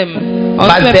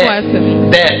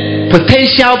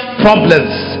potential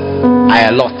problems are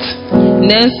a lot.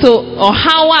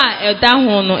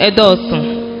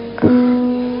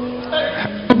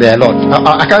 There are a lot.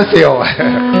 I can't say all.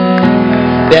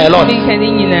 There are a lot.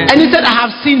 And he said, I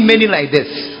have seen many like this.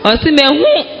 And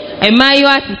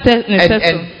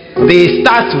they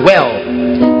start well.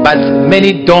 but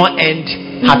many don't end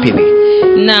happily.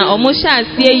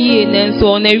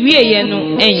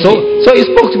 So he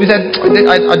spoke to me and said,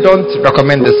 I don't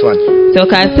recommend this one.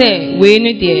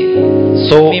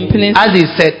 So as he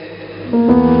said,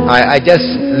 I just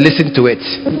listened to it.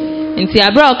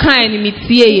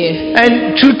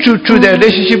 And true, the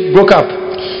relationship broke up.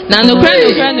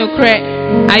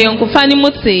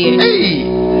 Hey.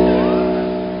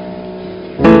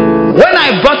 When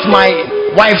I brought my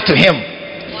wife to him,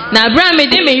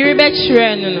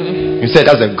 he said,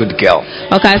 that's a good girl.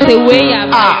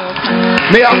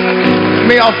 May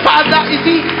your father, you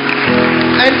see,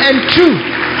 and true,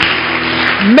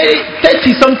 many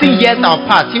 30 something years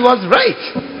apart, he was right.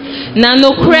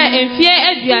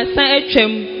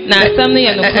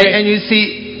 And you see,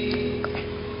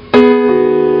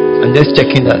 I'm just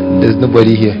checking that there's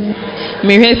nobody here.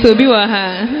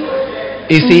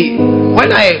 You see,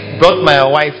 when I brought my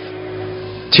wife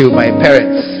to my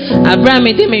parents,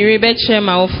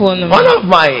 one of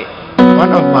my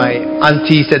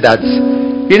aunties said that,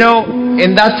 you know,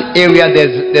 in that area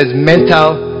there's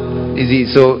mental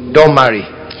disease, so don't marry.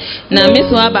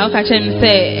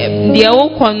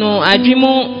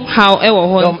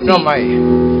 Don't marry.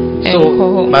 So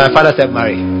my father said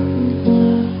marry.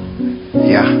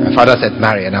 Yeah, my father said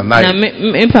marry, and I'm married.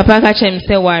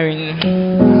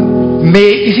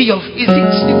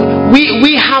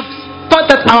 We have thought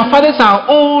that our fathers are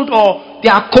old or they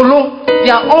are colo,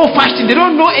 they are old fashioned, they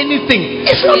don't know anything.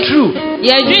 It's not true.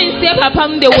 It's not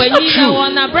true.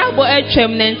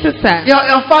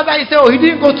 Your father, he said, oh, he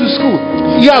didn't go to school.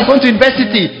 You are going to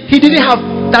university. He didn't have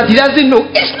that, he doesn't know.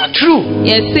 It's not true. He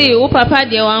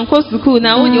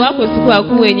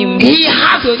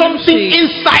has something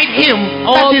inside him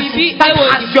that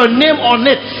has your name on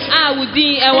it.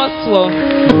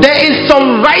 There is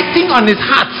some writing on his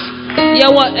heart. You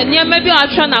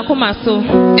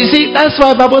see, that's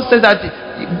why the Bible says that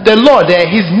the Lord,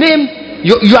 his name,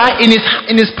 you are in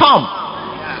his palm.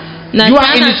 You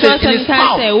are in his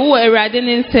palm.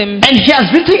 And he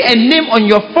has written a name on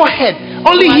your forehead.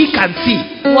 Only he can see.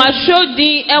 And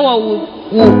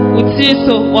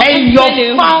your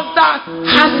father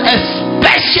has a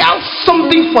special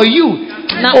something for you.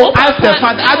 Oh, ask the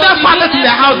father. Are there fathers in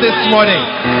the house this morning?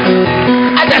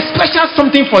 Has a special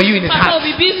something for you in his heart.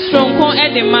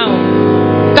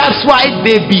 That's why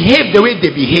they behave the way they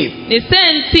behave.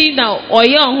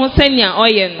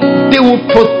 They will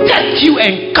protect you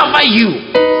and cover you.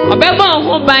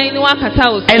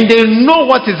 And they know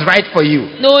what is right for you.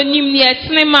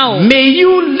 May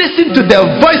you listen to the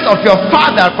voice of your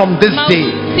father from this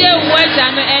day.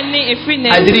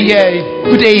 I didn't hear it.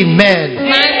 Good amen.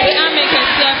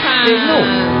 They know.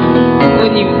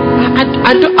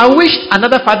 I wish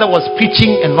another father was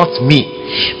preaching and not me.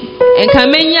 To say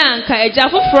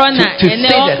the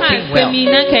thing well.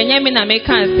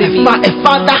 A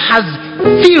father has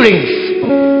feelings.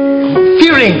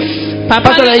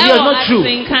 Pastor, that is not true.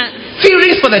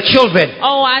 Feelings for the children.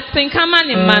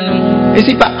 You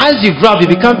see, but as you grow up, you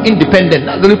become independent.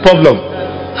 That's the only problem.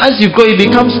 As you grow, you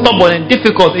become stubborn and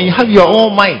difficult, and you have your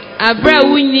own mind. But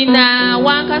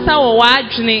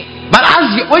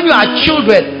when you are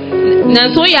children, and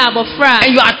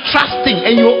you are trusting,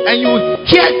 and you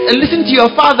hear and listen to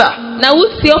your father,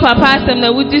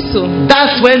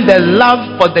 that's when the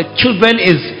love for the children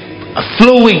is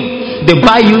flowing. They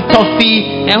buy you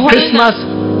toffee, Christmas,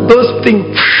 those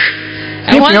things.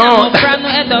 I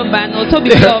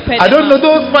don't know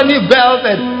those funny bells,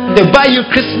 and they buy you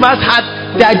Christmas hat.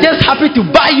 They are just happy to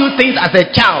buy you things as a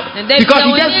child because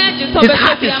his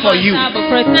heart is for you.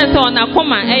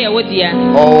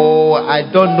 Oh, I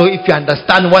don't know if you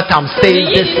understand what I'm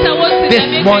saying this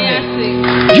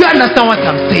morning. Do you understand what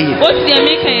I'm saying?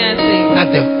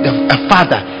 That the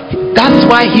father, that's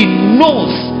why he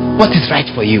knows what is right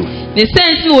for you.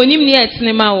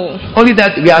 Only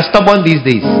that we are stubborn these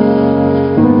days,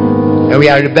 and we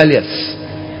are rebellious,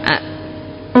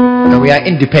 and we are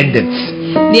independent.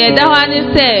 And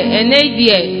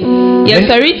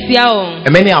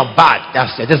many are bad.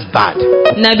 They're just bad.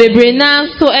 And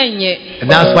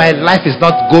that's why life is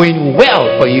not going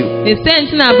well for you.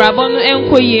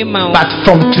 But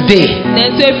from today,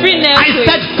 I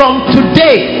said from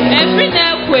today,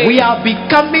 we are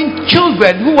becoming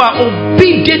children who are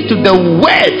obedient to the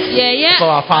words of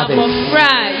our fathers.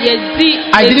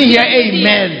 I didn't hear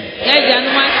amen.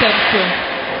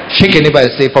 Shake anybody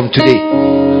and say from today.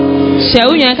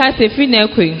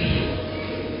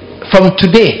 From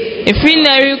today,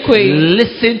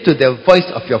 listen to the voice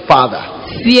of your father.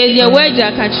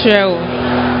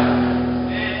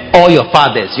 All your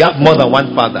fathers. You have more than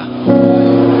one father.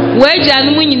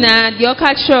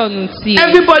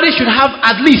 Everybody should have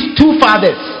at least 2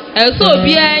 fathers.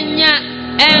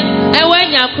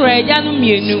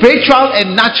 Spiritual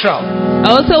and natural.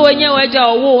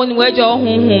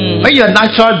 When your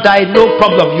natural died, no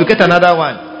problem, you get another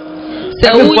one.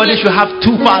 Everybody should have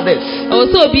 2 fathers.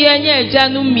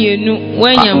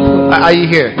 Are you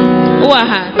here?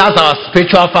 That's our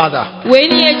spiritual father.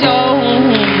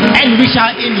 And we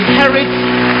shall inherit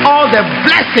all the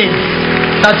blessings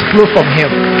that flow from him.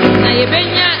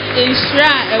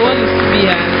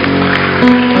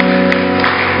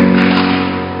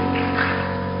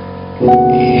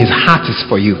 His heart is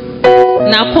for you.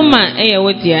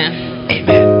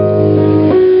 Amen.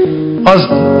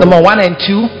 Number 1 and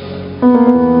 2,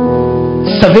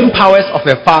 7 powers of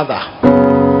a father.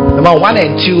 Number 1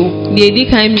 and 2,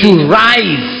 to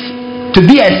rise, to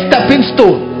be a stepping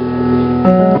stone,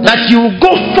 that you will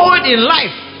go forward in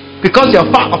life because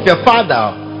of your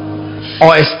father,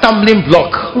 or a stumbling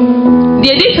block,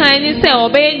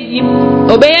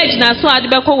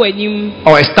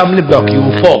 or a stumbling block, you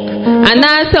will fall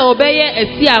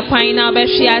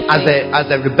as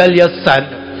a rebellious son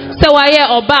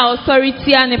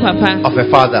of a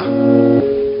father.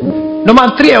 Number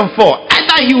 3 and 4,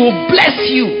 either he will bless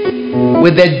you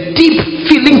with the deep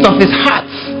feelings of his heart,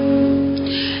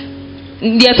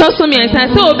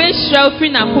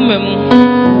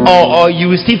 or you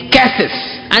receive curses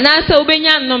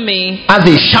as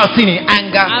he's shouting in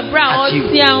anger at you.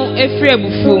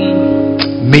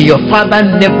 May your father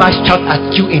never shout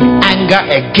at you in anger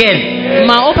again.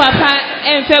 Now,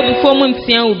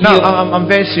 I'm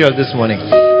very serious this morning.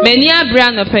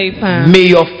 May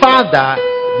your father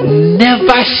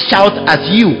never shout at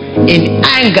you in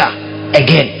anger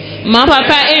again.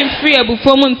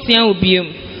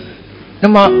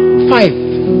 Number 5,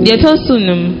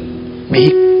 may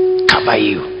he cover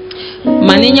you.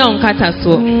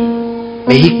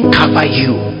 May he cover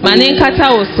you.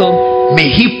 May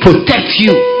he protect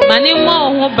you.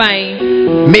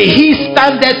 May he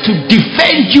stand there to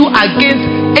defend you against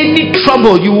any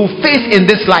trouble you will face in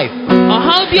this life.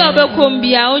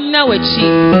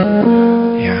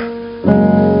 Yeah.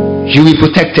 You will be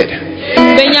protected.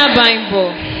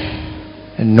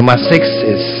 And number 6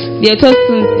 is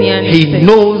he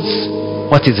knows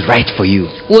what is right for you.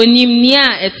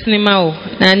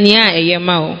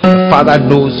 The father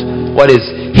knows what is.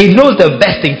 He knows the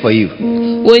best thing for you.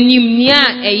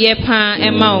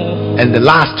 And the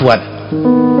last one,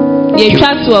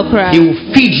 he will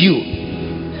feed you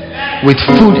with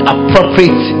food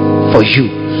appropriate for you.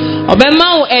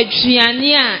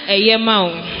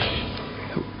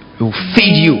 He will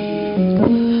feed you.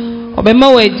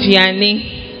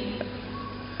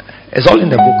 It's all in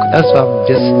the book. That's why I'm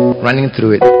just running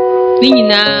through it. He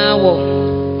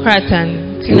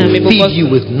will feed you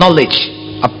with knowledge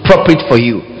appropriate for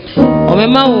you.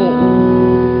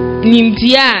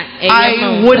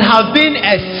 I would have been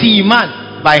a seaman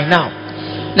by now.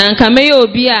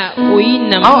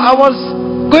 I was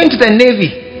going to the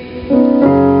Navy.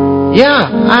 Yeah,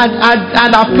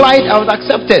 I'd applied, I was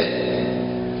accepted.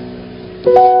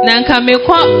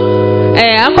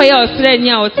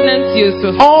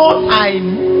 All I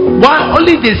want,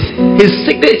 only his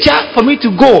signature for me to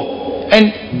go,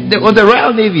 and on the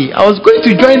Royal Navy, I was going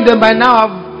to join them by now.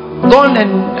 I've gone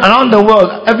and around the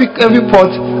world, every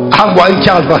port. I have one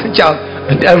child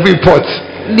in every port.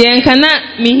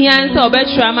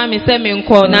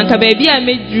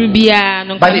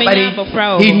 But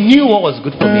he knew what was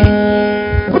good for me.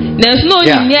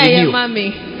 He knew.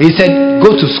 He said, go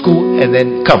to school and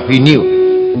then come. He knew.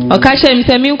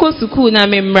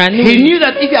 He knew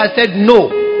that if I had said no,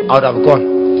 I would have gone.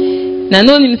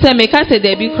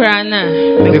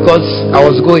 Because I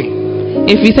was going.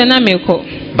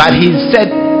 But he said,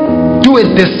 do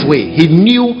it this way. He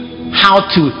knew how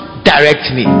to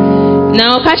direct me. And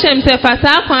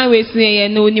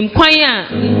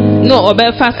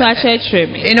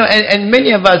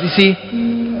many of us, you see,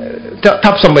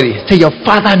 tap somebody, say your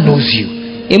father knows you,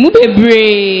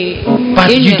 but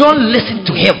you don't listen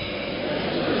to him.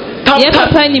 Tap your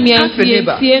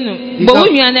neighbor.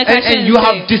 And you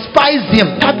have despised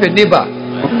him. Tap your neighbor.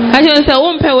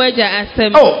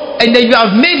 Oh, and then you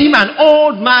have made him an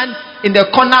old man in the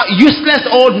corner, useless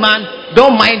old man.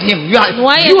 Don't mind him. You have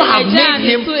made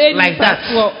him like that.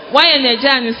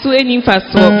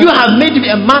 You have made him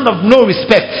a man of no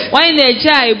respect.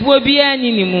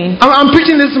 I'm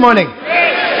preaching this morning.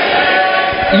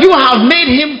 You have made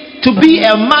him to be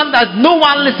a man that no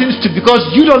one listens to because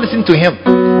you don't listen to him.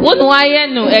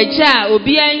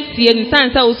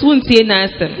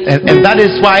 And that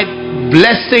is why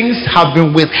blessings have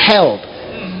been withheld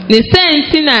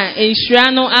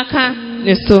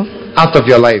out of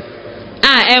your life.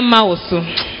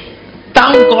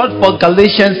 Thank God for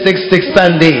Galatians 6:6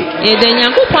 Sunday.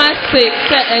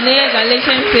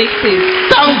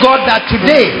 Thank God that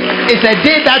today is a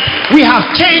day that we have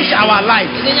changed our life.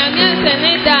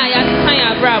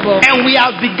 And we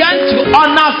have begun to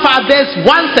honor fathers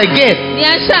once again.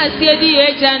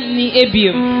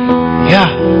 Yeah.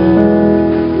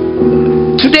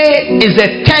 Today is a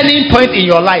turning point in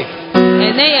your life.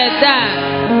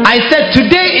 I said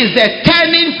today is a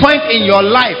turning point in your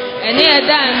life.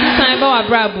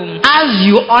 As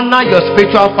you honor your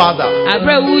spiritual father,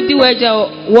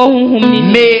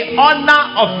 may honor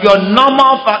of your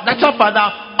natural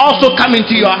father also come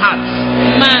into your heart.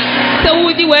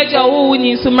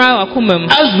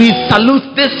 As we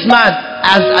salute this man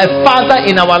as a father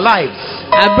in our lives,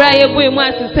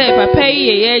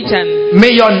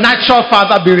 may your natural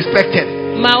father be respected.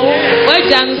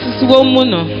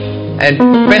 And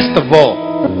best of all,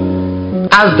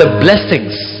 as the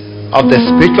blessings of the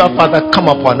spiritual father come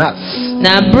upon us,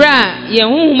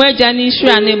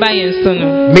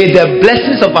 may the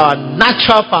blessings of our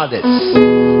natural fathers,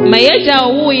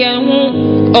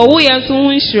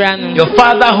 your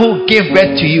father who gave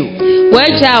birth to you,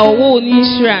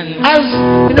 as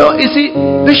you know, you see,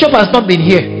 Bishop has not been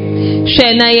here.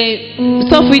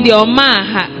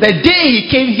 The day he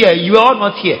came here, you are all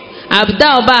not here.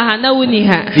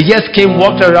 He just came,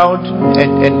 walked around,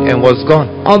 and was gone.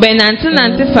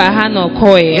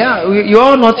 Yeah, you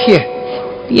are all not here.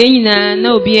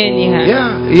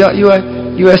 Yeah,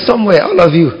 you are somewhere, all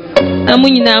of you.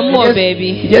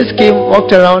 He just came,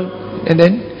 walked around, and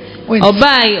then went.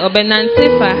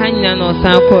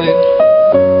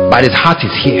 But his heart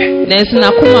is here.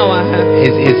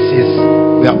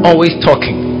 We are always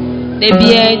talking.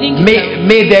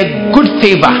 May the good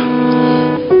favor,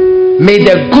 may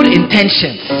the good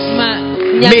intentions,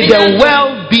 may the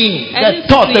well-being,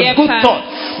 the good thoughts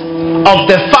of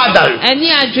the Father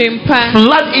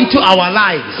flood into our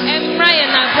lives.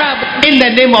 In the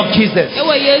name of Jesus.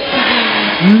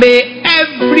 May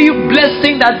every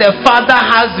blessing that the Father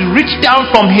has reached down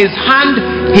from his hand,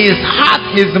 his heart,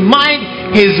 his mind,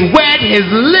 his word, his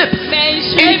lips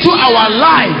into our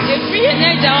lives.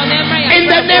 In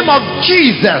the name of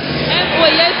Jesus.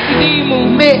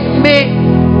 May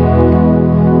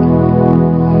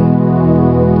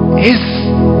his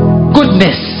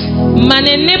goodness,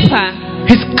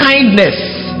 his kindness,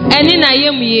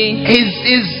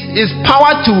 his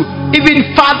power to even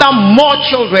father more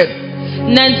children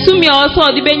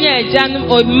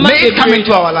may come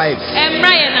into our lives.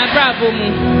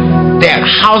 The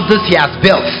houses he has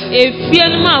built,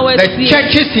 the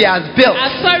churches he has built,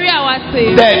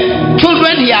 the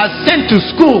children he has sent to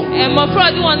school,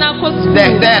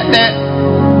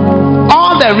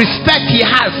 all the respect he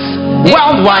has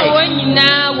worldwide,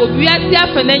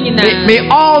 may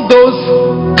all those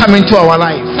come into our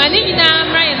lives.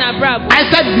 I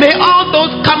said, may all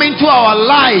those come into our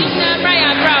lives.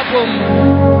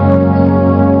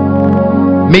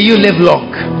 May you live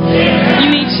long.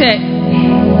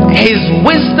 His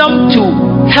wisdom to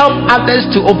help others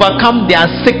to overcome their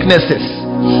sicknesses.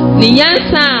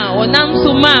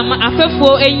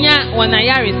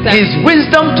 His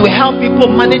wisdom to help people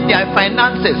manage their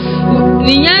finances.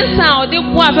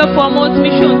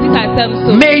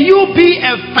 May you be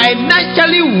a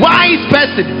financially wise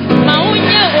person.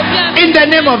 In the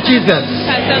name of Jesus.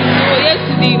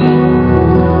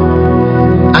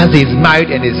 As he is married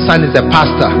and his son is a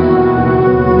pastor,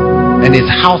 and his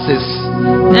house is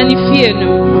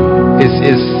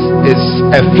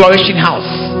a flourishing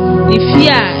house.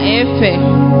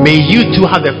 May you too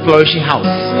have a flourishing house.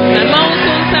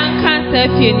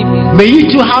 May you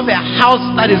too have a house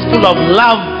that is full of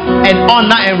love and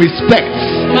honor and respect.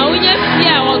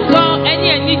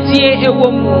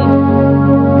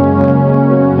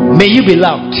 May you be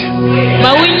loved.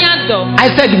 I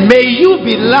said, may you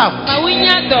be loved.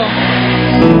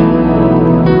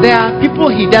 There are people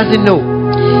he doesn't know,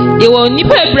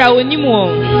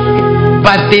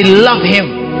 but they love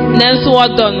him.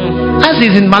 As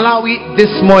he's in Malawi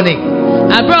this morning,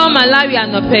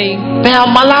 there are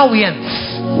Malawians.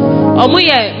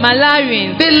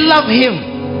 They love him.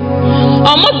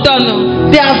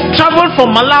 They have traveled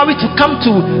from Malawi to come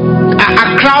to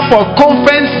Accra for a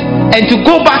conference and to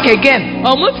go back again.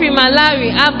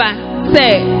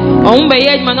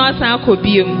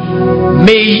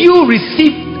 May you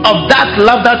receive of that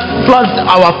love that floods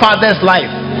our Father's life.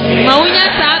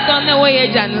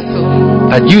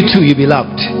 That you too, you be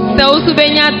loved.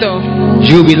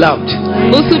 You be loved.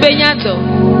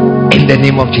 In the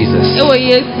name of Jesus.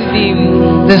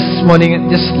 This morning,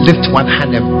 just lift one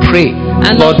hand and pray.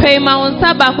 Lord,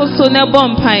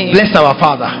 bless our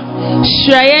Father.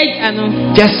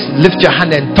 Just lift your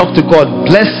hand and talk to God.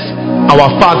 Bless our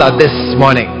Father this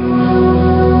morning.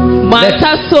 Let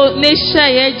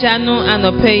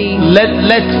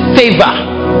favor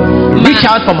reach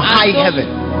out from high heaven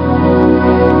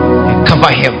and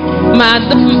cover him.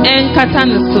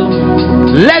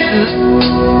 Let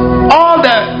all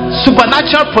the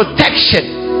supernatural protection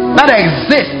that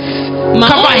exists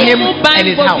cover him and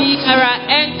his house.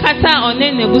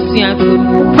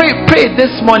 Pray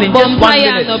this morning, just 1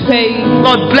 minute.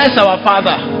 Lord, bless our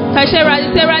Father.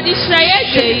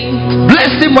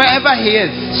 Bless him wherever he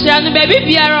is.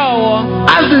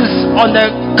 As is on the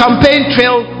campaign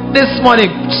trail this morning,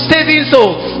 saving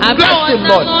souls. Bless him,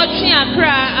 Lord.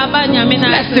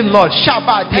 Bless him, Lord.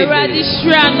 Shabbat.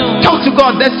 Talk to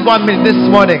God this 1 minute this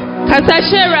morning. In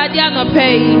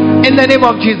the name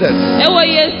of Jesus.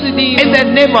 In the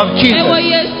name of Jesus.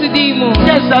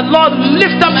 Yes, the Lord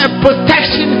lift up a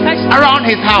protection around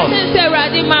his house.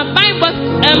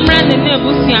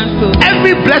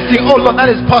 Every blessing, oh Lord, that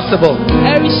is possible.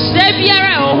 Let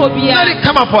it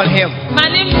come upon him.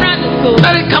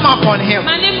 Let it come upon him.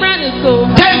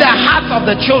 Turn the hearts of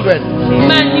the children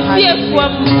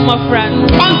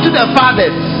unto the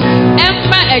fathers.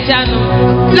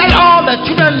 Let all the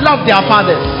children love their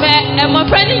fathers.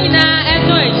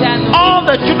 All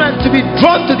the children to be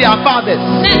drawn to their fathers.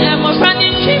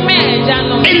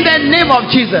 In the name of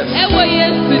Jesus.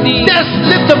 Just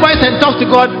lift the voice and talk to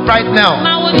God right now.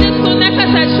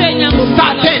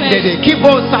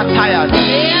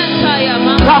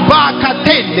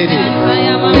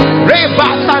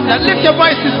 Lift your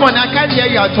voice this morning. I can't hear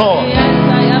you at all.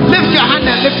 Lift your hand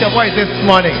and lift your voice this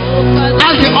morning.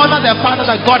 As we honor the Father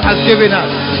that God has given us.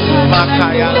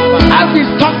 As we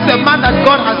talk to the man that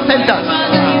God has sent us.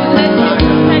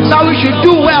 That we should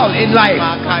do well in life.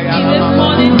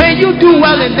 May you do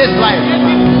well in this life.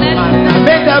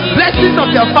 May the blessings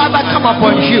of your Father come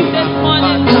upon you.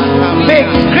 May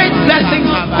great blessings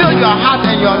fill your heart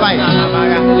and your life.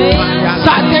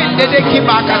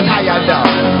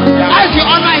 As you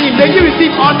honor him, may you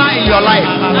receive honor in your life.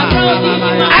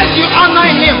 As you honor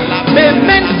him, may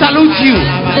men salute you.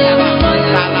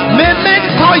 May men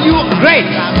call you great.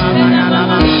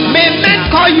 May men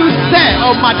call you sir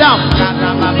or madam.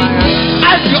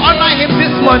 As you honor him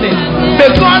this morning, may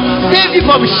God save you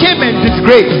from shame and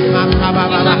disgrace.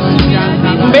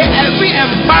 May every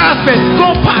embarrassment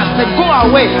go past and go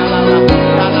away.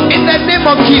 In the name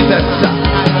of Jesus.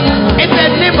 In the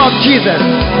name of Jesus.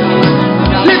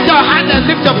 Lift your hand and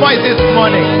lift your voice this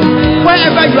morning.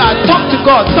 Wherever you are, talk to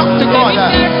God. Talk to God.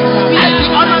 As you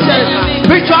honor the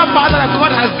spiritual Father that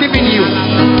God has given you.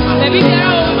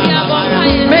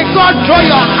 May God draw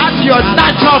your heart to your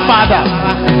natural Father.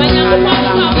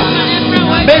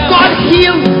 May God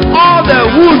heal all the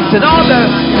wounds and all the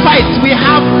fights we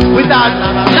have with our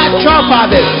natural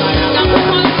fathers.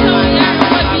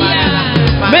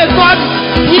 May God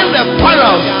heal the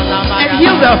quarrels and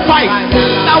heal the fights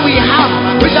that we have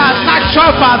with our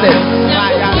natural fathers.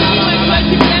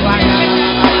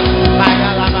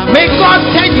 May God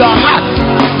turn your heart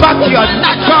back to your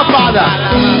natural father.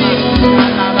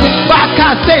 Baka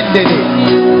sendere,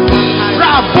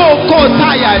 Raboko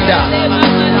tayanda,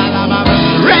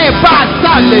 Reba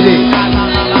sandere,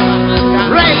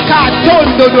 Reka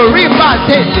tondo do riba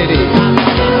sendere,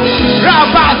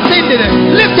 Rabba sendere.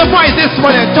 Lift your voice this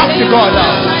morning and talk to God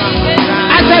now.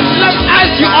 As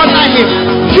you honor him,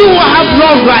 you will have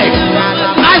long life.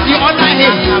 As you honor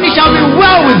him, it shall be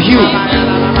well with you.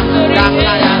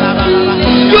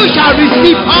 You shall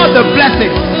receive all the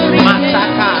blessings.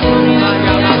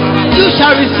 You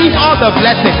shall receive all the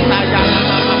blessings.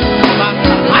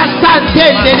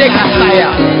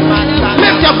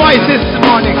 Lift your voice this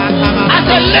morning. I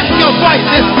said lift your voice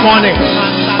this morning.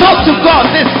 Talk to God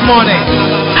this morning.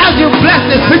 As you bless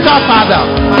the spiritual Father,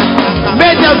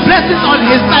 may the blessings on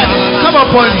his life come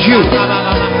upon you.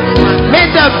 May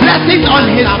the blessings on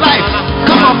his life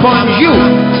come upon you.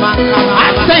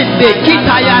 Ascende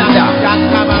kitayanda,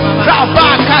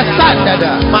 Rabaka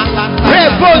sandada,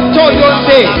 Rebonto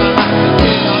yonde,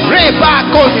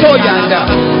 Rebako toyanda,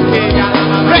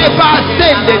 Reba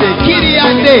sendede,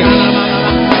 Kiriande,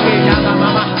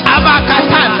 Abaka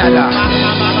sandada,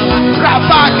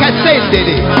 Rabaka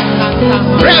sendede,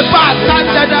 Reba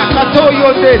sandada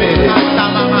katoyonde,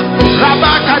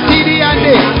 Rabaka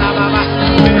tiriande,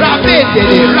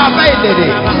 Rabendede, Rabendede,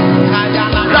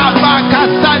 Rabaka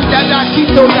sandada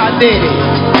kitoyande.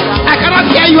 I cannot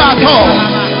hear you at all.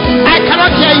 I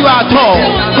cannot hear you at all.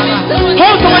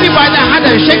 Hold somebody by the hand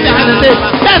and shake their hand and say,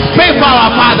 let's pray for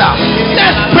our Father.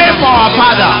 Let's pray for our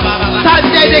Father.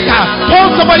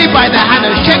 Hold somebody by the hand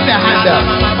and shake their hand.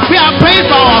 We are praying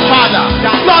for our Father.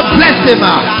 Lord bless him.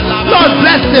 Lord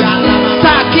bless him.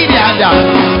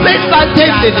 Let's start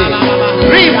taking it.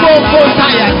 Riboko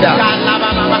Tayanda.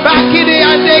 Bakiri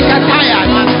ande Kataya.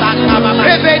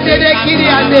 Rebede Kiri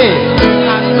ande.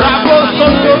 Rabo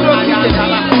Sondoro Kiri.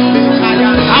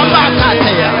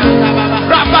 Abakateya.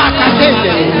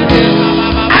 Rabakatende.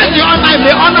 And your life,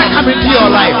 may honor come into your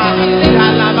life.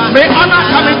 May honor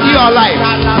come into your life.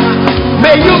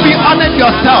 May you be honored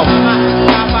yourself.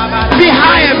 Be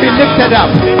high and be lifted up.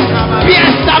 Be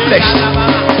established.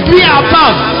 Be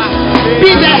above.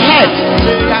 Be the head.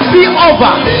 Be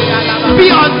over.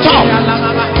 Be on top.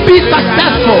 Be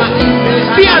successful.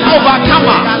 Be an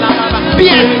overcomer. Be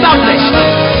established.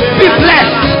 Be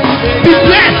blessed. Be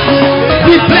blessed.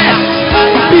 Be blessed.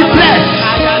 Be blessed.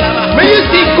 May you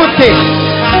see good things.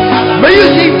 May you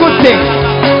see good things.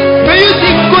 May you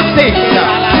see good things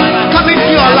coming to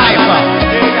your life.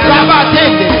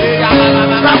 Rabatende.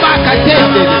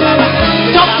 Rabakatende.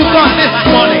 Talk to God this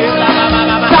morning.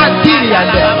 Santiri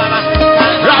and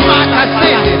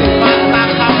Rabakatende.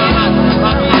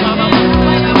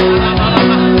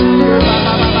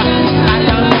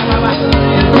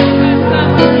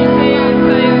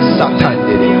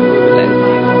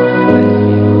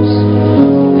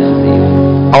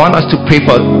 I want us to pray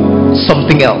for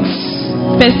something else.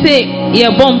 This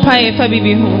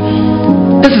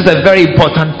is a very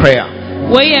important prayer.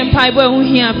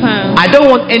 I don't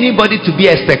want anybody to be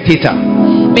a spectator,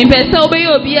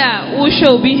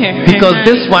 because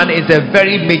this one is a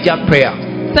very major prayer.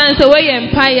 I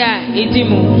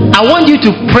want you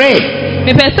to pray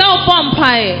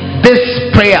this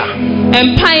prayer,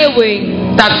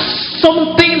 that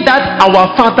something that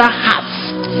our Father has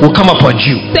will come upon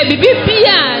you.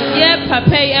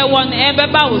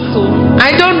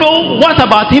 I don't know what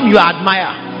about him you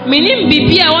admire. How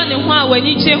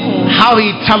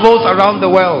he travels around the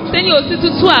world.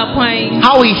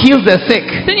 How he heals the sick.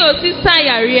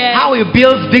 How he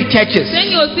builds big churches.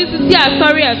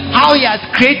 How he has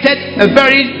created a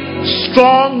very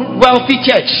strong, wealthy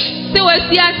church.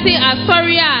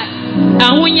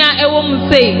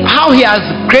 How he has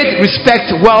great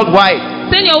respect worldwide.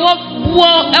 I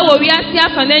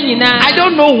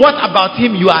don't know what about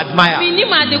him you admire. How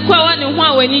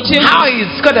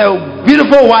he's got a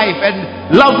beautiful wife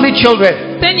and lovely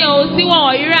children. I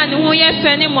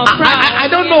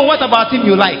don't know what about him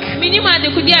you like.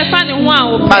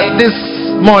 But this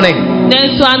morning,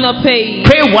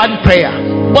 pray one prayer.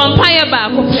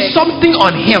 Something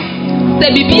on him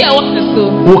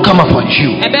will come upon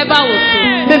you.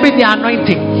 Maybe the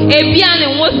anointing,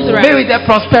 maybe the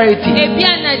prosperity,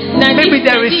 maybe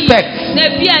the respect.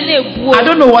 I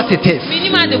don't know what it is,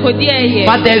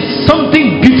 but there's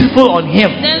something beautiful on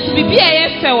him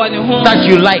that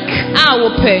you like.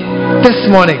 This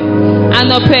morning,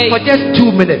 for just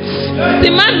 2 minutes, I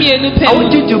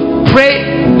want you to pray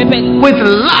with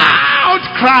loud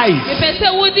cries. I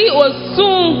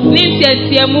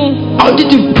want you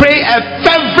to pray a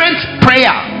fervent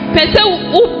prayer.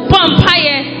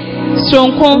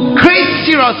 Great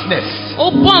seriousness.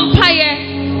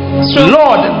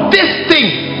 Lord, this thing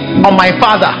on my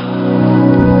Father,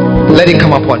 let it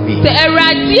come upon me. This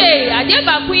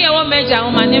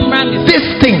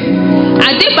thing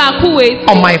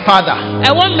on my Father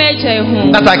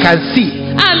that I can see,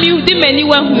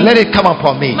 let it come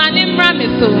upon me.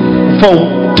 For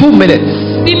 2 minutes,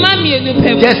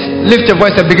 just lift your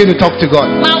voice and begin to talk to God.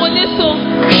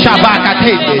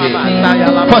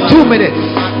 For 2 minutes.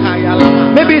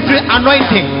 Maybe it's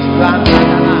anointing,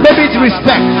 maybe it's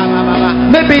respect,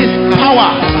 maybe it's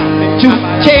power to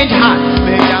change hearts,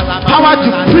 power to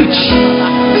preach,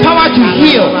 power to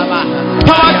heal,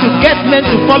 power to get men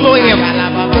to follow him,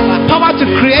 power to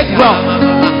create wealth.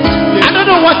 I don't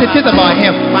know what it is about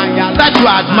him that you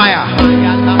admire.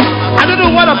 I don't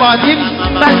know what about him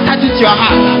that touches your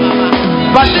heart.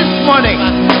 But this morning,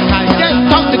 just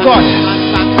talk to God.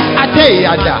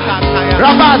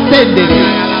 Rabba Sende,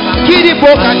 Kiri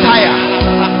Bokataya,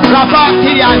 Rabba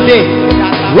Kiriande,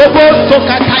 Robo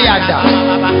Sokatayanda,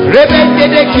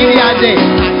 Rebende Kiriande,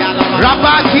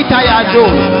 Rabba Kitayado,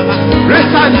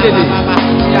 Resande.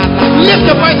 Lift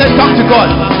your voice and talk to God.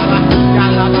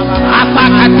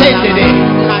 Apakatende,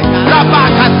 Rabba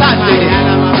Kasande,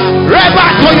 Reba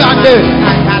Toyande,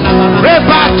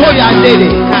 Reba Toyande,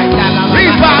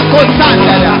 Reba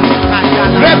Kosanda,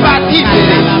 Reba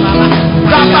Tinde,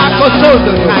 Reba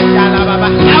Kosodo,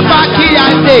 Reba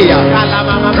Kiriande,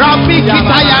 Rabbi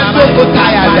Kitayando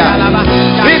Kutayada.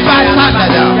 Riba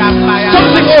Sandada.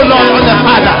 Something, oh Lord, on the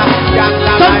Father.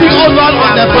 Something, oh Lord,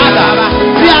 on the Father.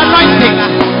 The anointing,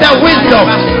 the wisdom,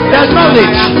 the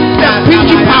knowledge, the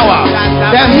preaching power,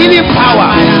 the healing power,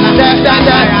 the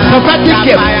prophetic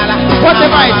gift.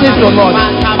 Whatever it is, oh Lord,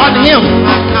 on him,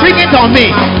 bring it on me.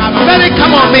 Let it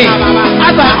come on me.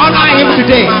 As I honor him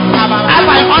today, as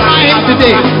I honor him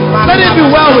today, let it be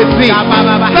well with me.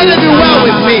 Let it be well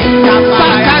with me.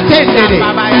 Sakatendede,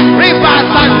 Reba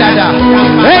Sandada,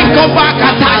 Rekoba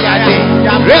Katayade,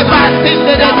 Reba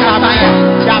Sindede Kataya,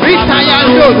 Ritaya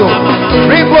Dodo,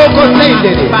 Reboko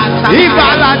Sendede,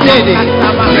 Ibala Dede,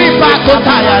 Reba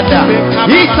Kotayada,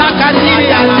 Isakatiri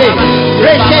Ande,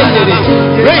 Reshendede,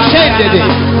 Reshendede,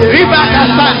 Reba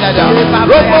Kasandada,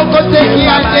 Roboko Teki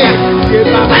Ande.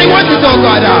 I want it, oh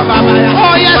God.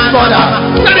 Oh yes,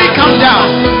 Father. Let it come down.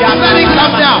 Let it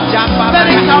come down. Let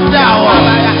it come down.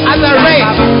 As a rain.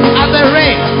 As a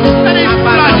rain. Let it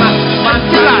flood and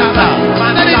fill us.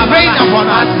 Let it rain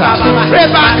upon us.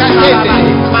 Rebecca Tete.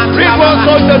 Ribo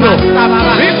Sotodo.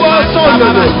 Ribo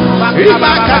Sotodo.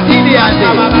 Rebecca Tidiande.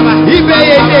 Ibe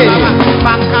Yede.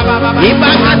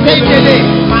 Ibaka Tete.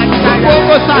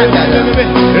 Aboko Sanda.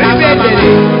 Ribe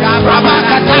Dede.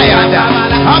 Rabaka Tayada.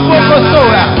 Aboko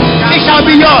Soya. It shall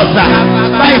be yours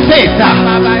by faith.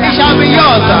 It shall be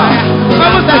yours. The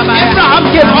Bible says Abraham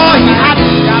gave all he had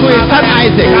to his son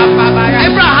Isaac.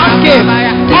 Abraham gave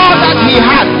all that he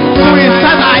had to his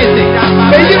son Isaac.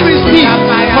 May you receive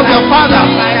from your father.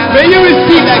 May you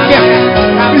receive a gift.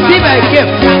 Receive a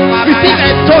gift. Receive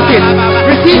a token.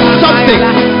 Receive something.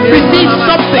 Receive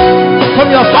something from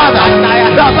your father.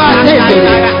 Rabba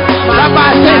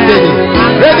Tendede.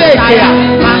 Rebekea.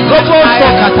 Robo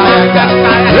Sokatayanga.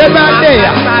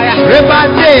 Rebandea.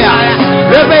 Rebandea.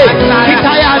 Rebe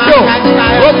Kitayado.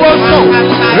 Robo So.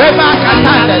 Reba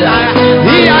Katanda.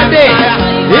 Hiade.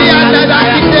 Hianda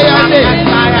Kitayade.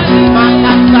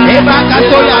 Reba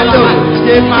Katoyado.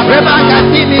 Reba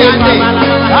Katiniade.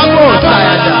 Abo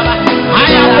Sayada.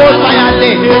 Ayabo Sayade.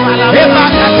 Reba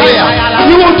Kataya.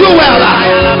 You will do well.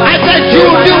 I said you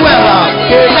will do well.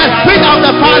 The Spirit of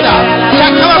the Father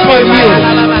shall come upon you.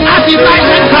 As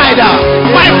Elijah cried out,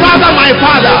 my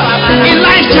father,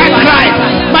 Elisha cried,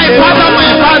 my father,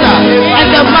 and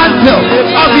the mantle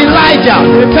of Elijah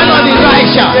fell on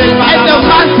Elisha, and the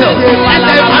mantle, and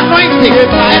the anointing,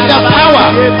 and the power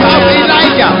of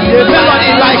Elijah fell on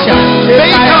Elisha.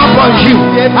 May it come upon you.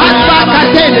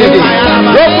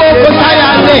 Robo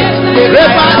Kotayande,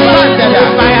 Reba Sandada,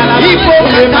 Ibo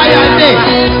Katayande,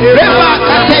 Reba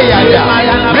Katayanda,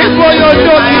 Rebo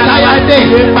Yodo Kitayande,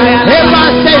 Reba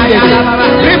Sendede,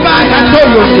 Reba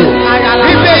Katoyodo,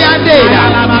 Rebe Yandeda,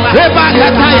 Reba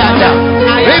Katayanda,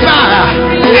 Reba,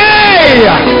 hey,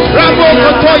 Rabo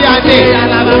Kotoyande,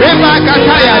 Reba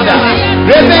Katayanda,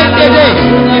 Rebe Dede,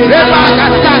 Reba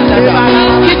Katanda,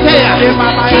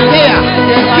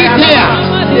 Kitea,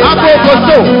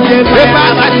 Abokoso, Reba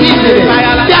Katinde,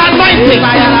 the anointing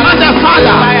of the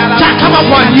Father shall come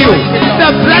upon you. The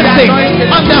blessing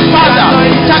of the Father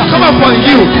shall come upon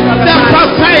you. The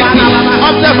prosperity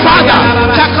of the Father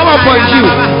shall come upon you.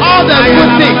 All the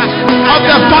good things of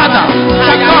the Father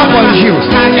shall come upon you.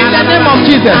 In the name of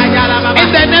Jesus. In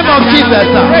the name of Jesus.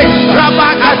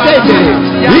 Rabakatete.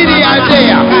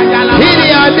 Hiriadea.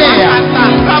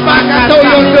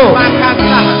 Rabakatoyondo.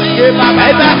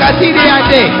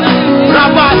 Ebakatiriade.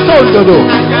 Rabasododo.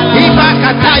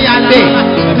 Ibakatayande.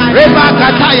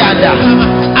 Rebakatayanda.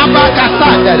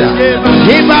 Abakasandada.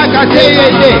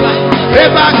 Ibakateyende.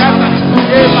 Rebakata.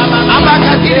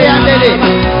 Abakatiriade.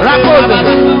 Rabodo.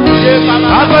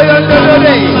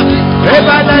 Aboyondode.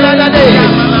 Rebadalade.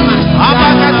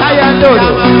 Abakatayandodo.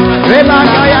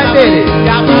 Rebakayande.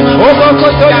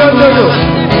 Obokotoyondodo.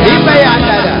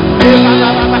 Ibayandada.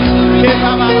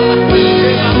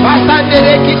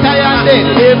 Basandere kitayande.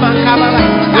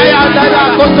 Ayandada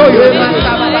kotoyo.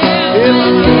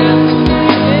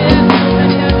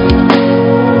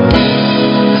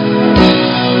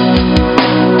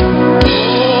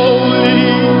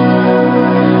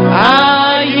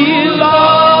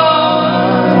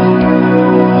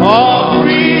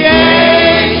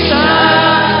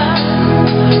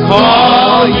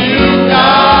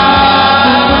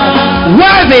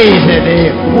 Worthy is your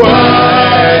name.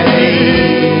 Worthy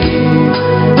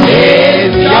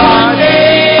is your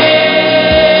name.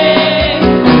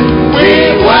 We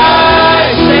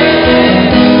worship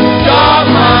your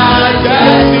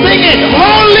majesty. Sing it.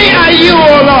 Holy are you, O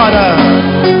Lord.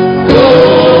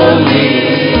 Holy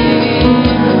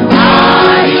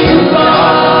are you,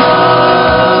 Lord.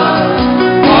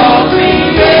 All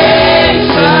creation,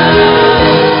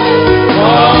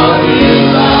 for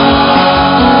you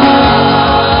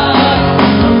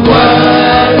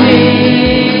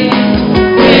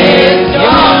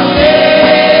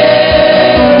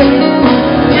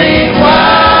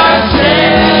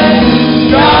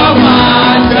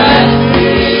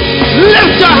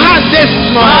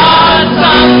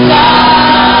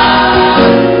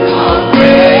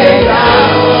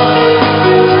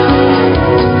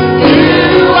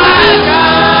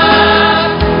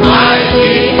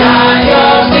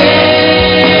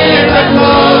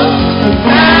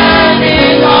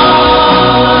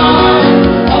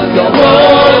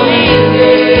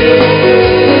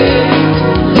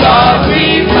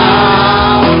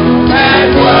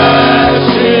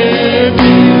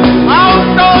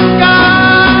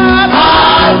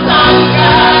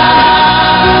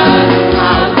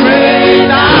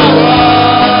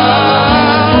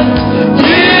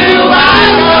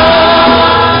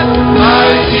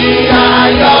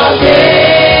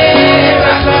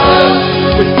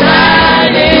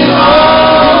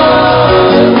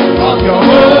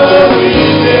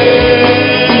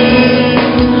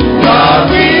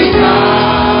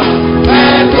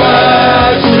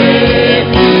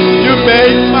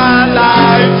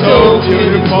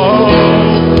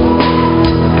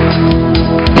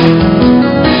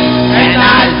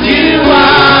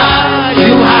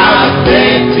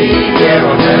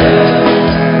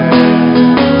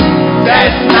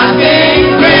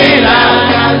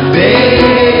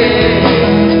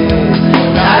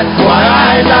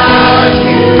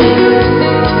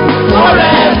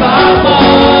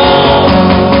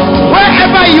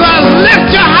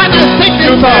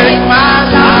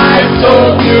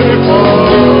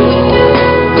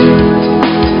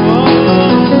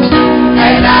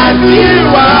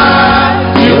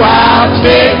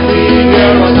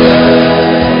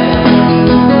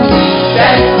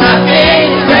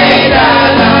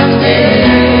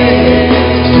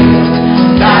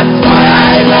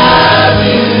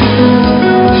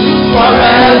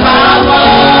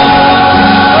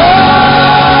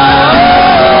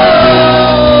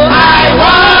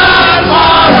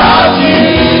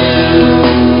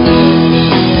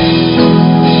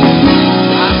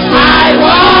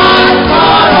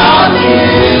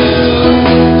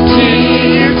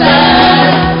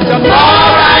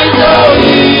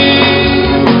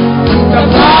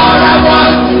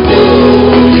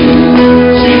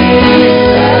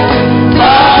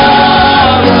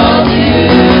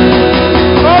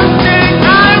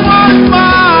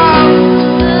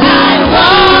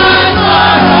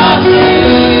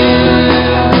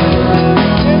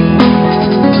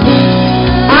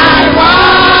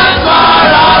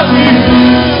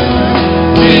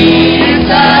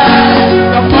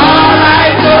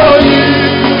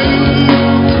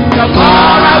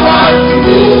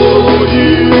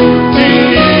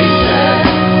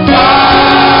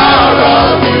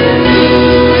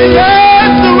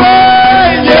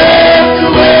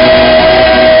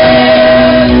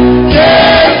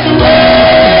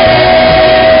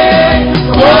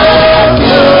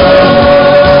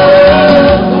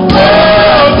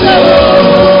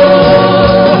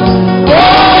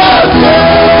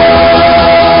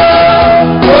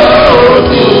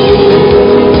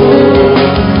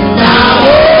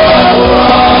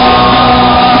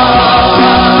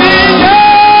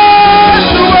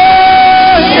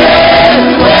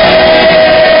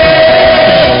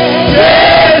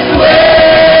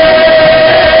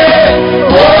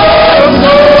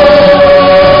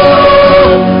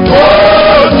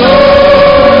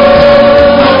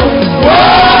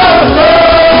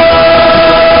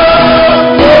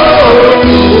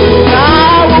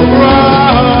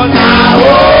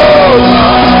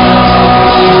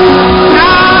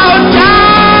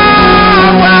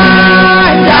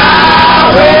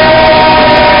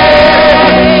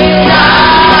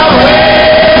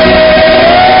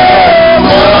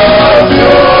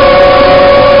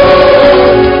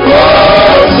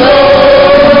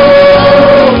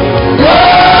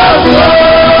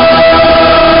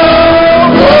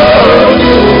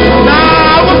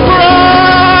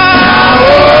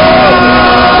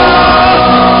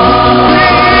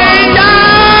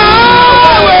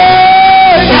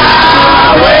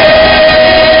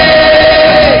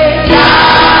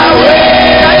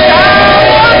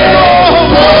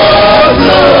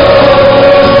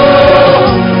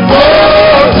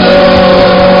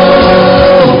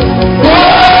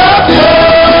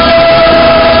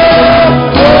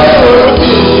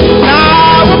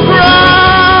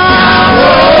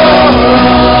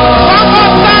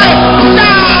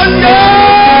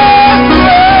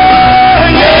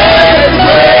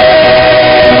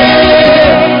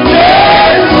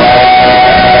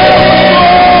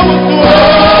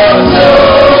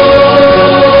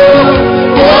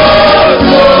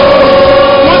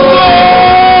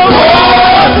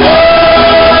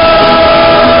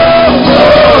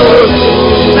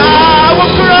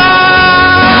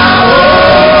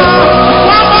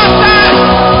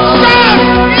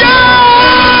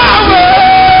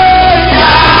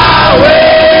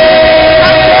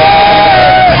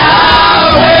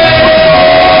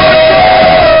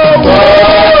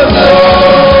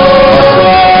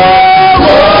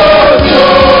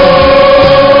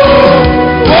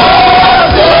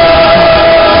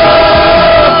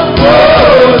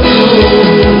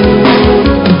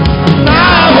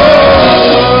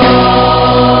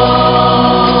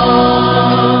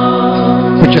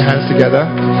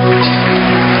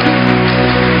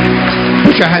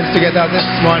together this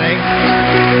morning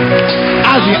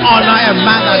as we honor a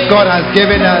man that God has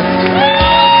given us.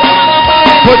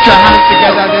 Put your hands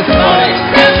together this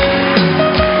morning.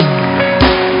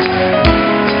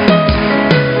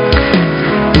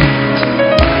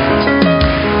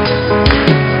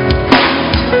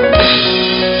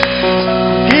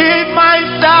 Give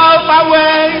myself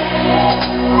away,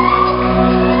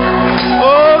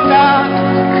 oh God.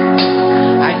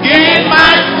 I give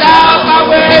myself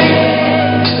away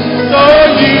so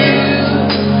you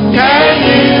can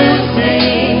use me.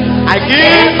 I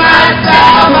give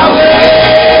myself away.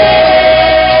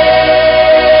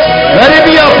 Let it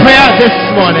be your prayer this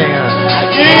morning. I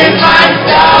give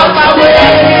myself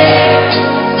away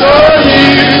so you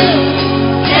can use me.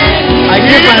 I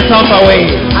give myself away.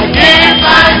 I give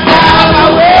myself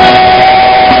away.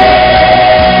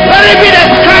 Let it be the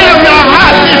cry of your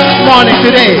heart this morning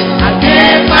today. I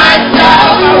give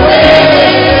myself away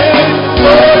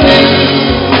so you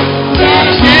can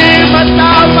give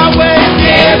myself away.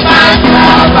 Give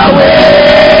myself away.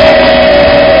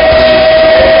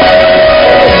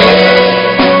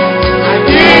 I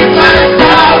give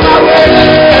myself away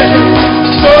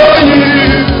so you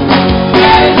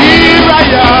can give I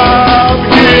am,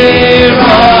 give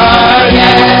I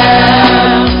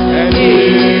am, and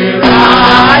here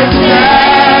I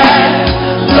stand,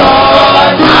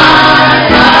 Lord.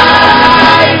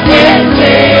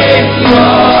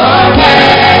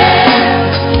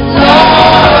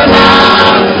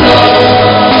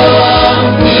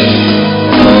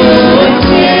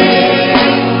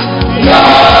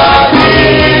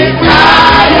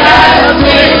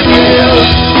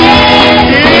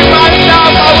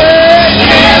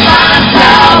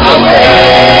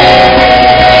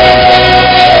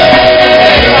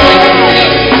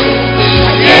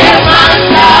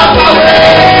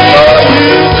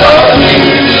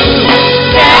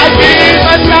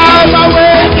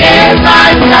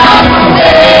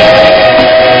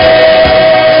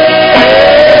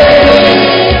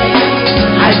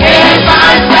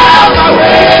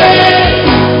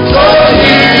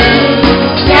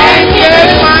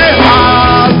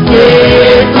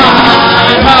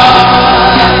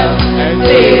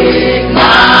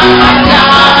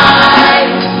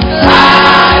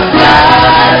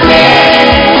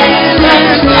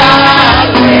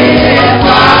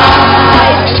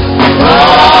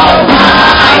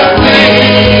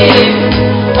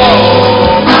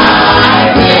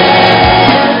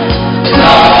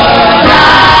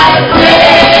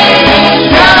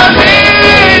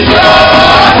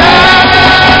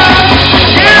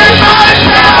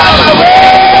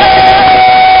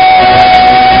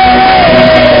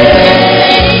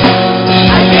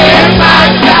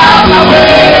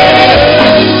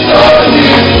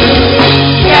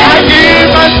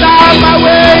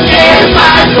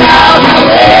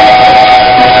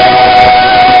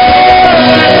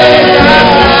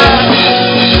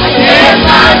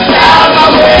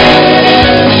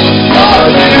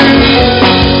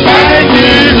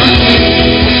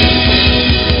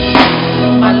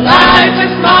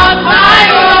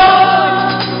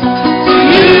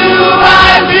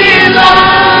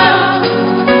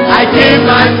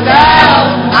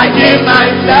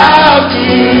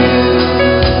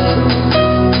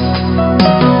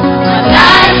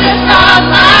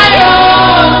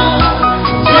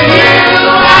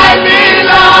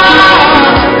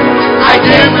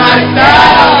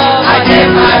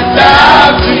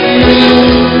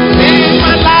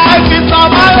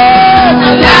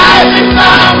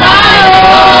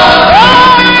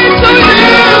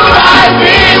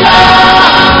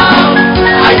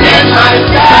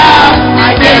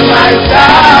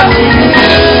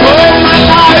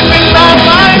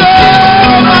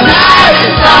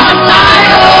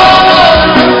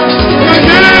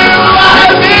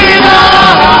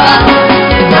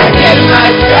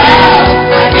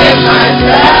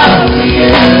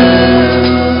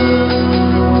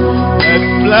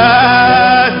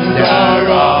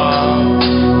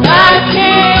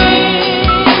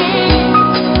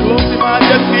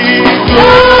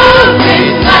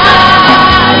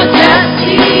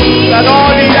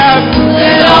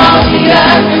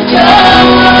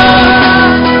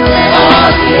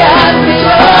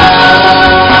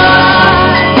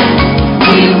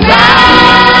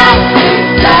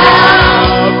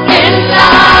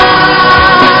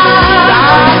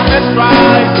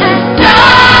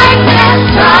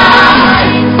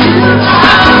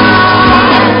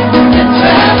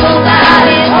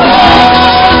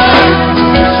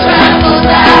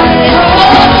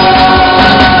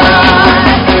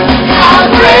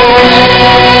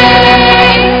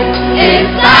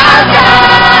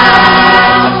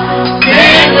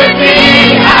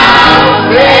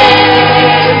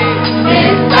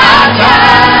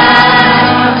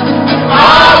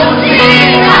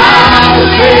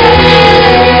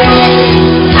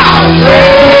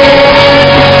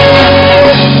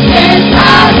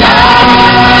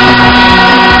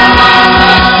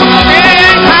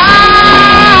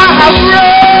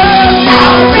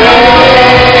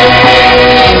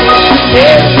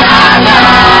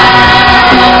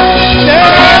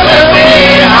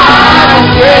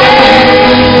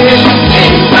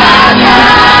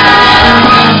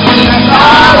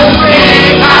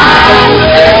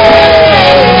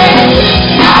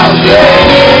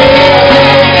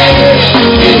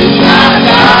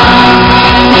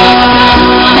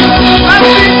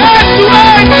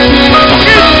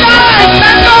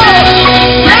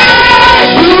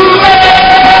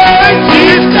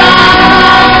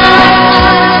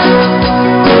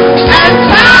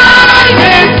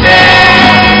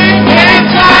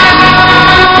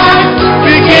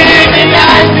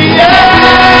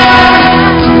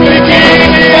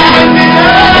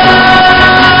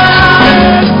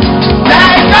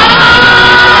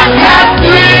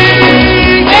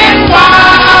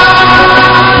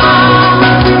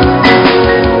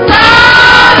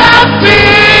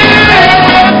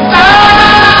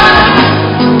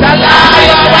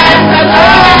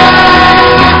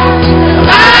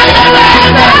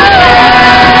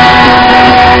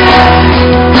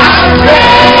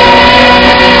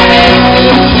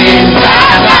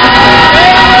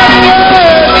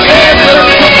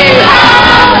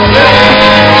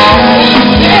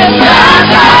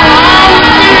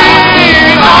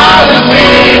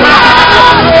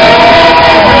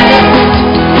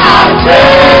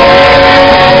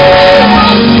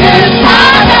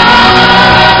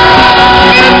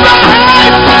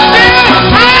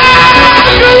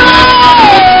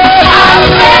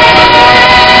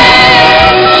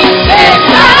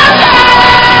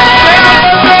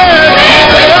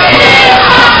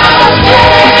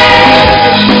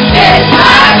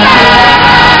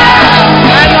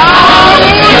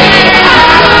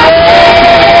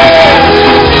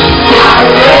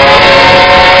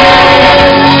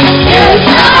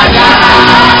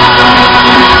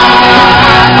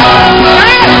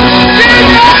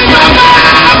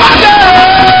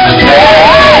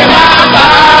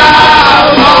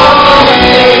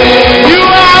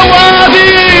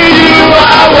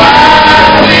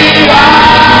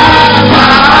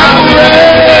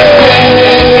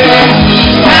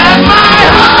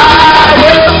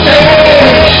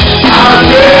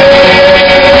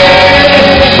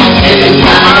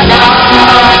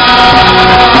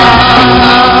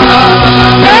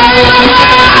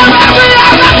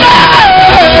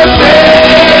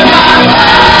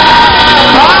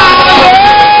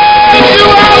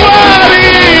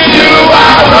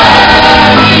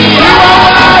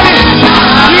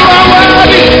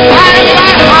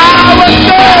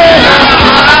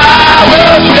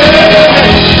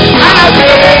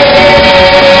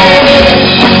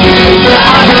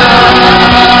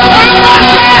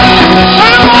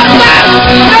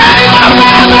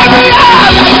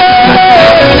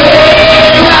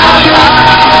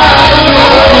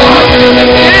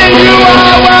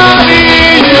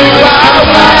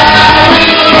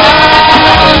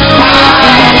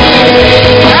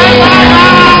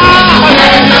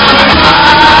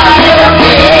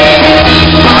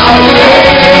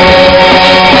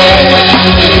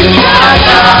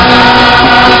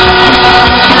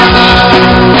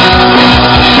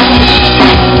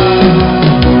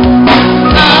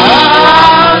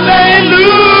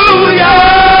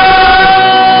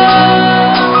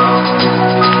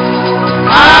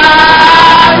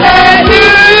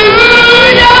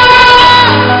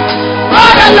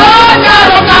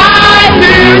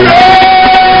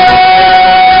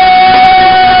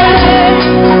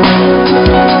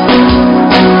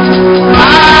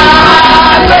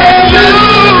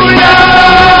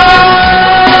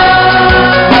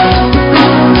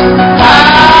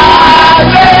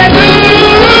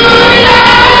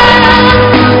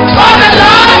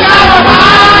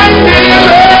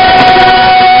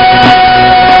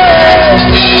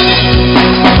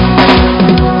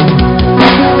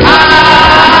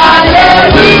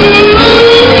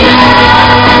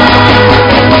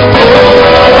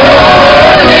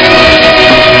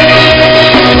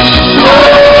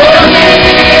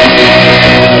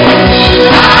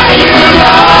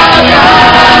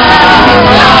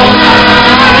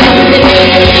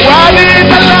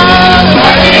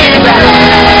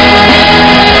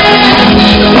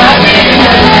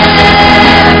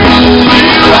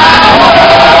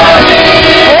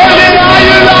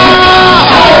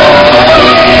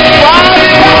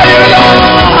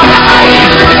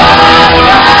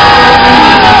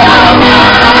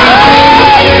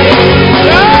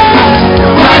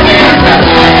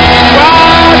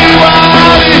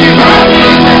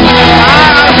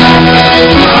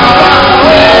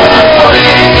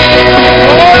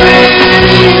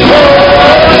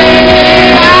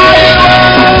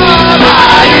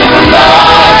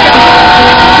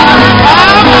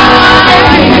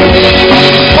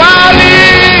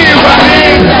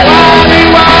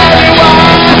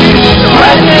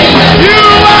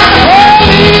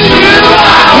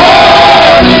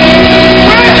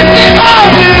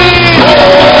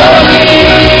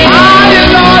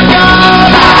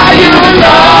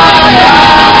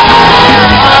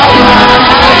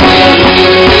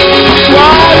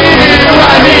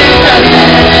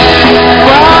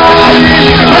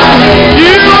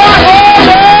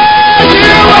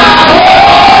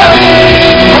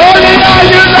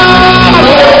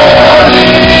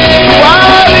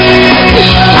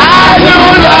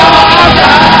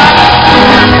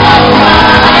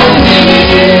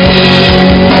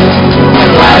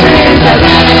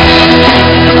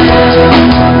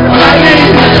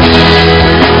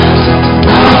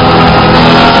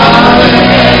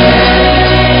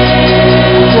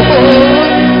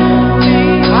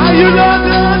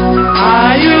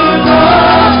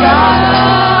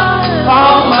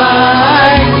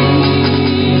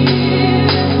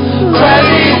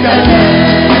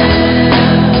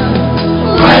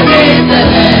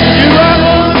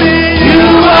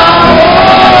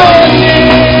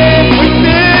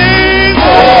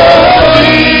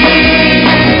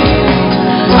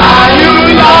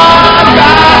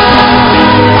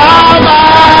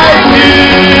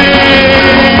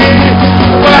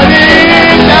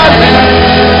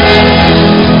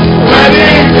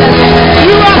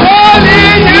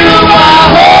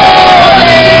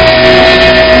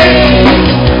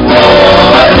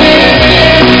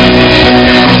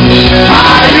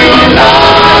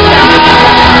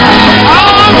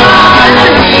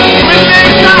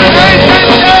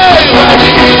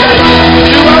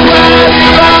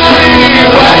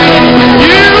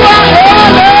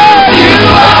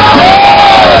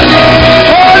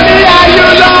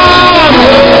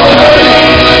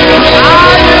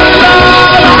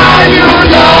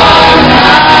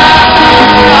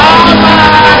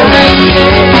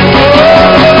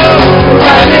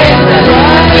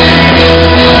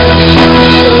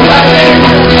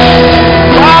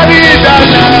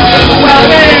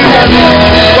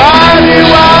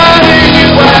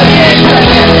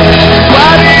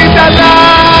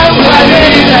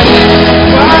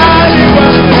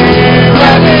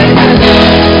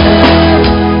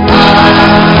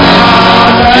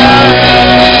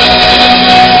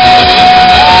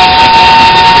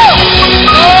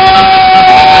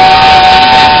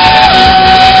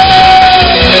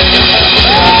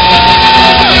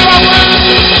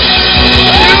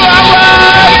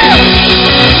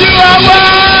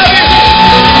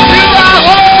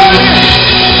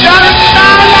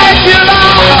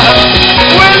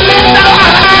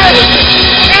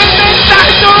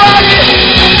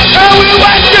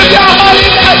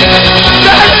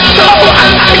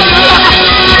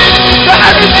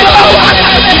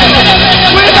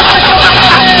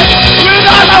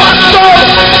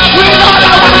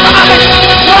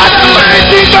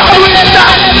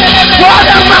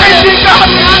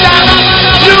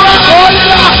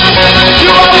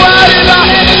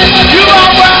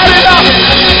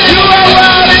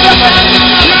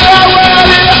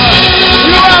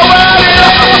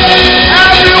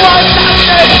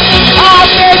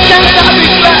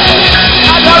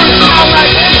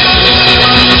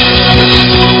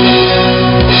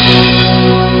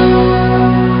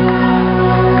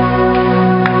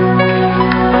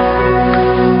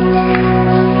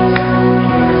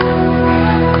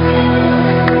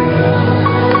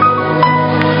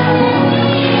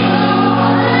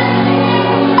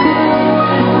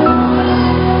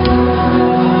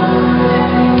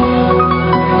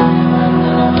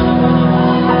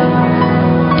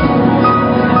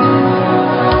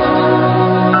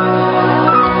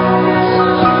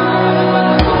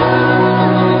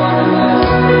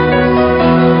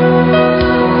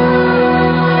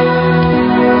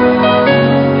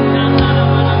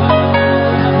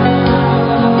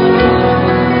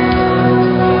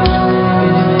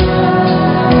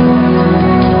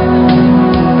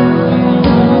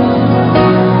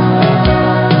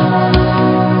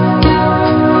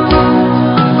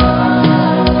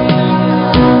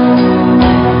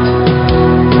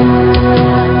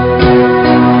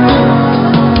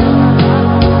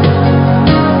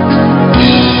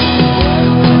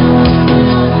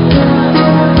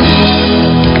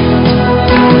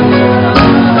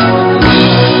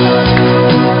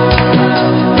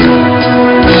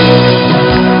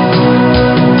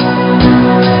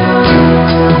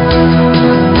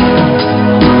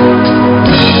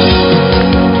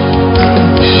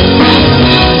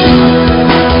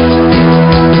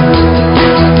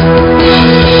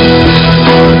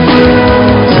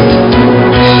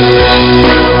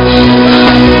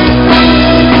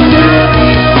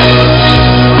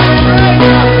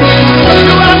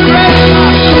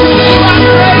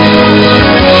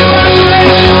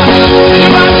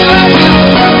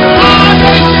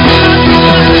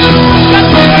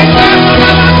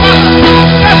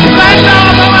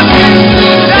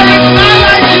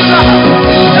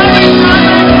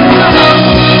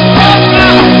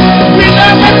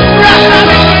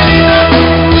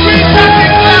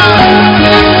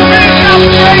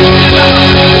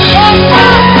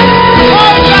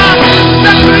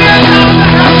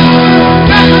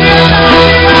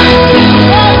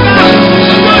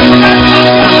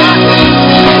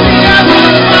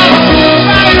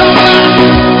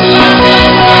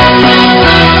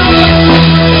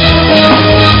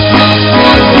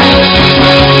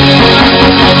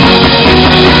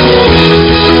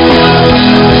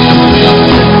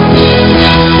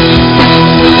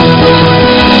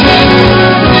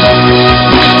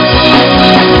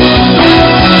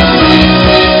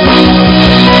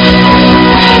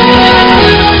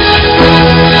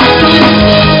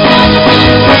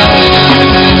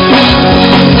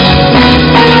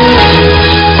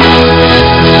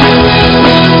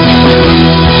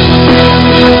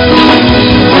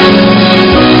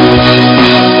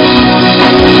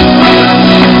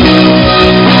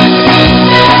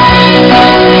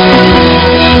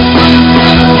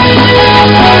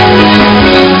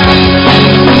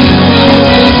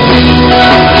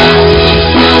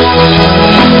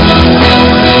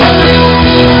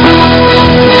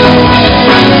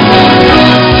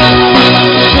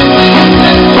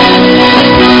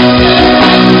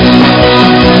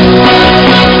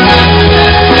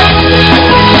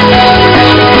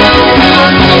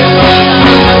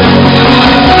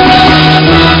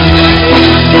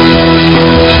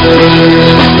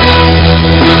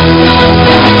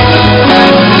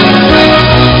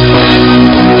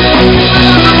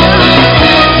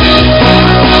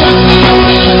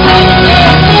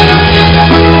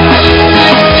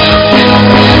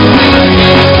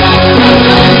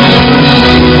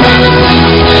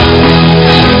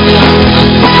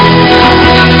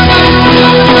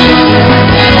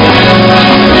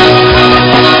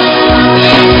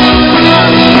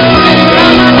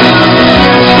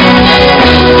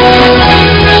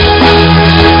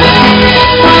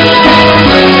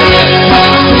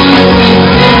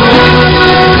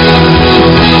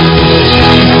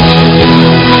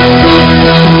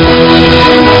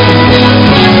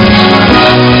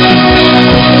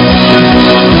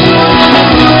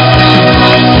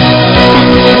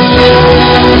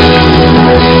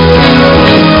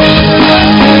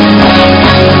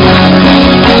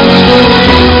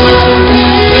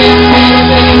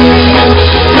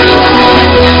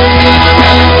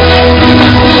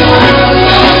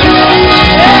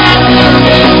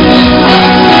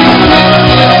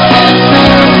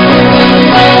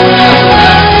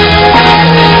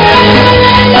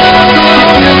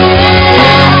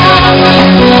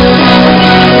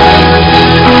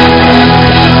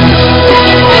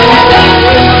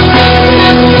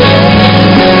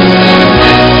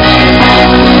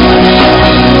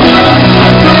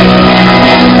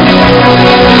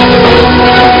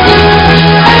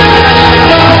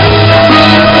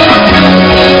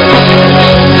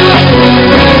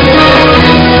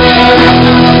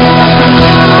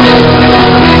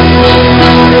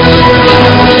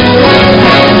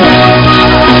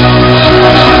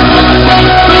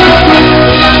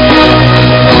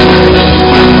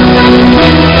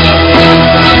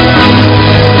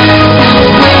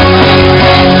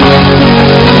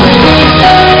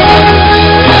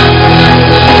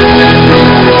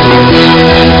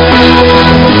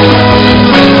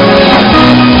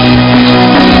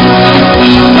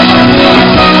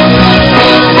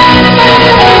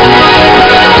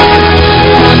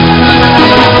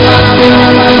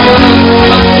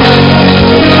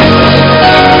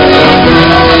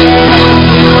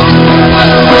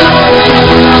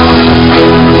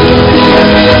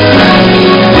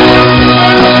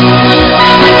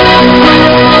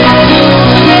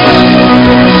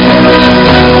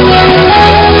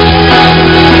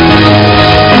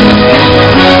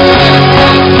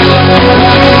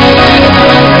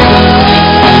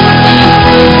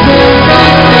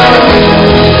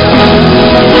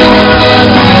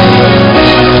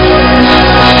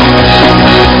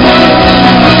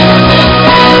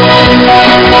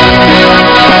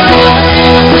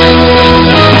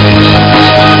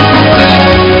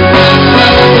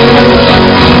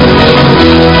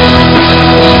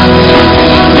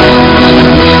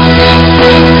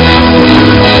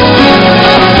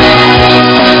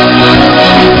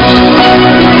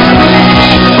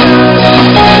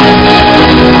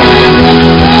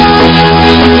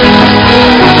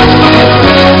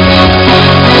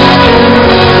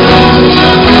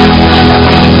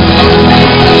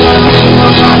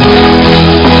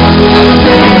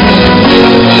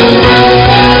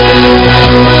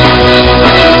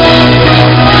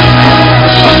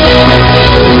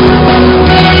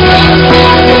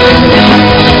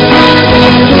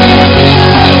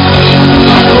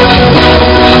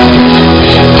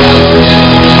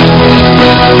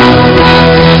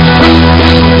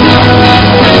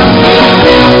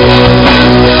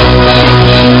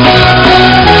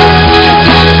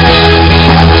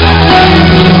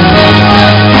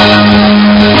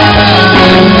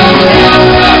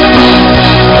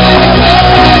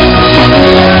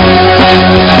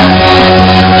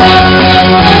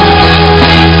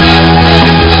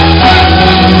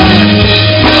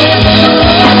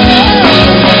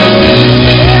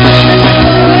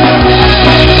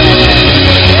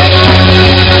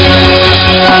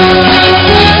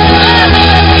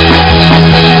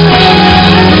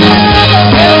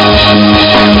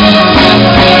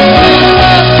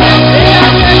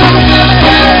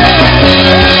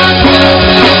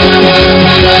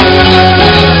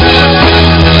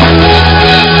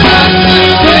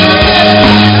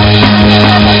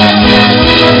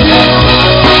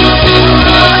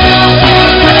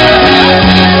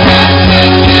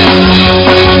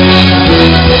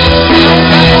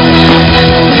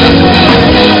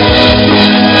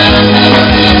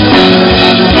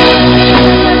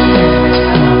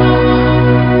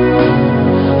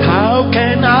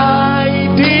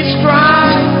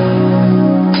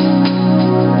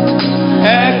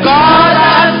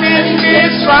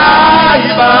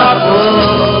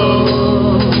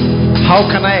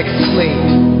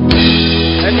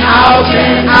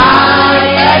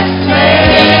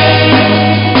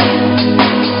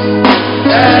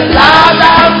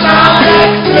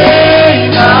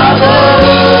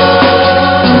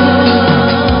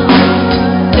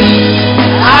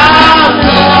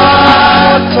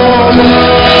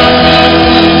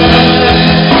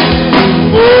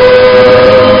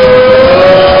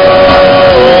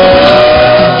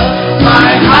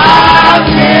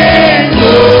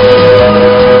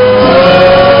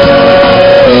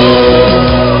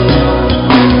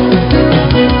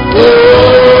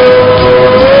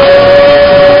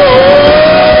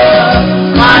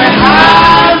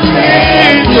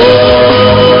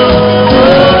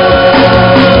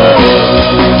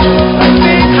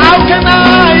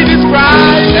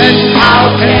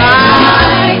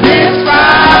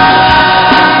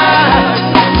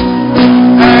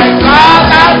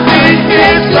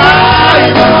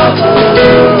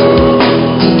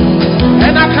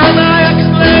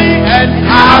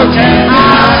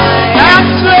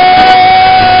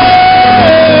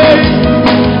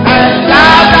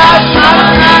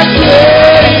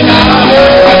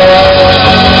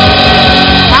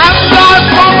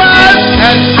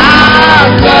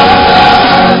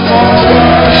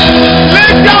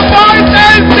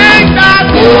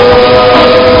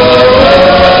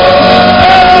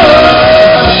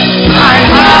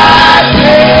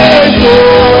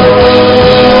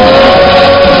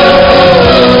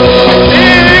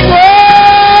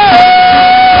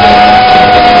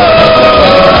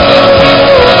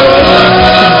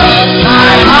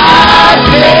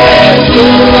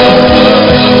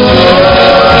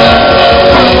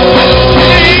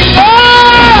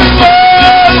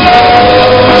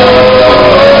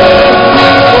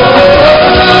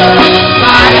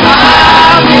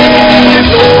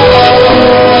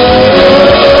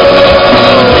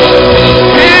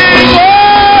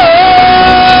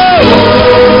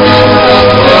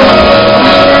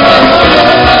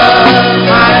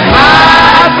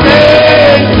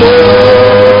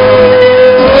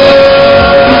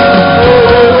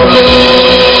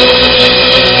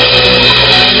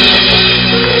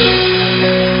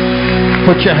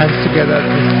 Put your hands together.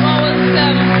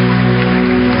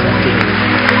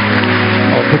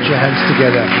 Oh, put your hands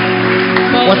together.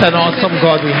 What an awesome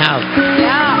God we have.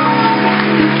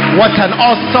 What an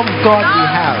awesome God we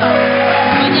have.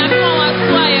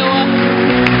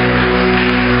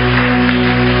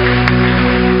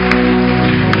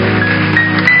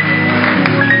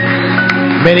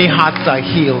 Many hearts are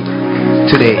healed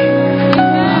today.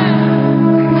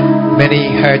 Many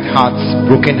hurt hearts,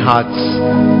 broken hearts,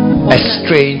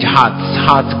 estranged hearts,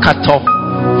 hearts cut off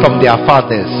from their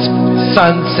fathers,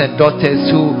 sons and daughters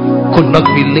who could not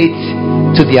relate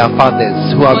to their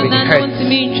fathers, who have been hurt,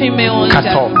 cut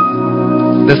off.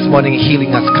 This morning healing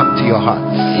has come to your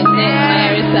hearts.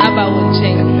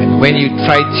 And when you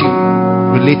try to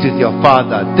relate with your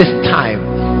father, this time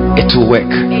it will work.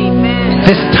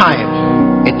 This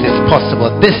time it is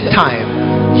possible. This time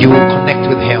you will connect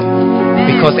with him,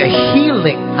 because a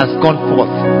healing has gone forth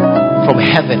from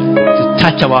heaven to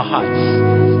touch our hearts.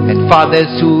 And fathers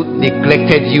who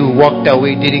neglected you, walked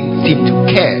away, didn't seem to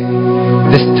care,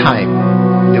 this time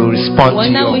they will respond to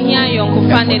your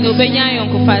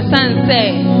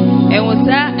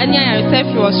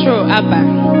efforts.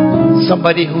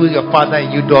 Somebody who is your father and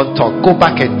you don't talk, go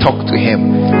back and talk to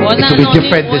him. It will be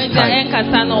different this time.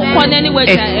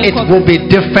 It will be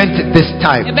different this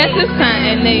time.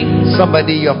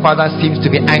 Somebody, your father seems to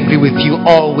be angry with you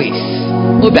always.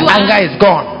 The anger is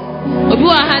gone.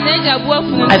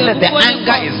 I said the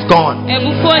anger is gone.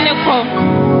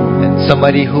 And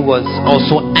somebody who was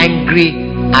also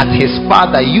angry at his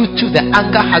father, you too, the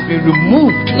anger has been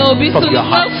removed from your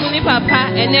heart.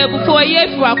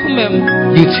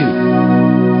 You too,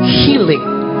 healing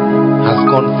has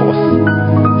gone forth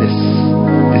this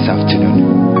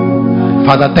afternoon.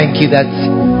 Father, thank you that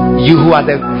you who are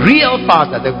the real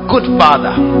Father, the good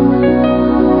Father,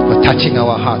 for touching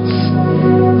our hearts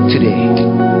today.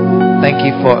 Thank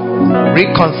you for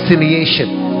reconciliation,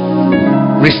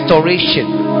 restoration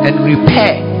and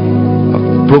repair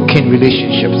of broken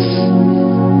relationships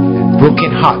and broken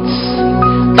hearts,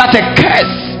 that a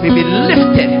curse may be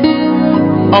lifted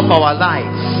off our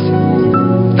lives,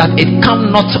 that it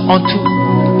come not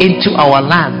into our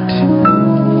land,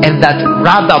 and that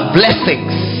rather blessings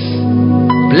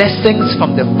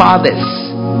from the fathers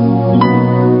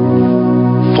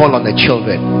fall on the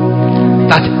children,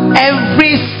 that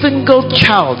every single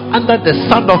child under the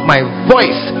sound of my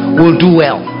voice will do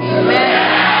well.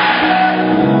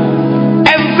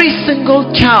 Every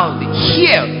single child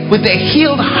here with a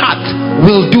healed heart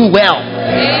will do well.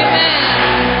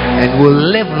 And will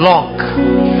live long.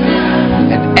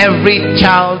 And every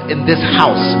child in this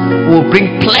house will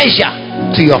bring pleasure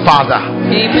to your Father.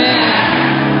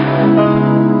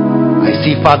 I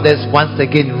see fathers once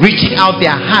again reaching out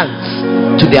their hands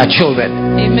to their children.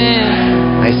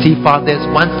 I see fathers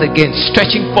once again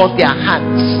stretching forth their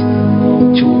hands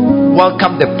to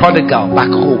welcome the prodigal back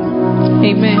home.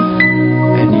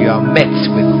 And you are met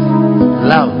with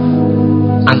love,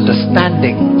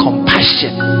 understanding,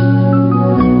 compassion.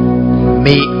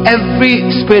 May every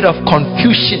spirit of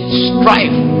confusion,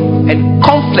 strife, and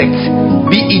conflict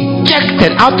be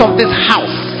ejected out of this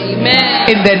house.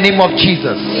 In the name of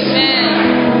Jesus.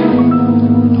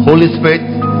 Holy Spirit,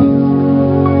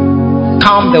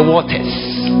 calm the waters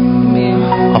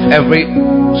of every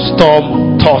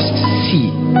storm-tossed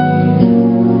sea.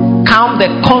 Calm the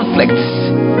conflicts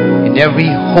in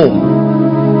every home.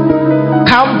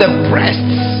 Calm the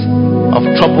breasts of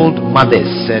troubled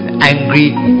mothers and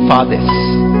angry fathers.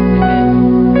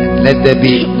 And let there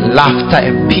be laughter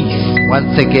and peace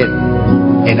once again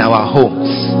in our homes.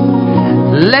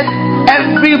 Let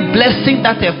every blessing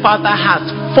that a father has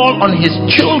fall on his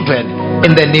children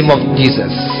in the name of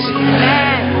Jesus.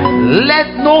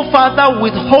 Let no father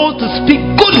withhold to speak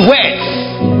good words.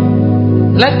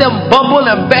 Let them bubble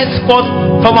and burst forth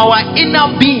from our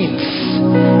inner beings.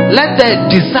 Let the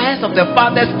desires of the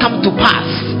fathers come to pass,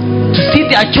 to see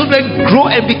their children grow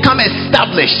and become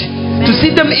established, to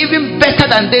see them even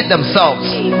better than they themselves,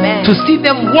 to see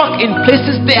them walk in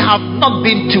places they have not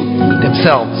been to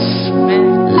themselves.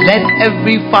 Let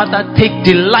every father take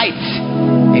delight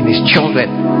in his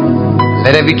children.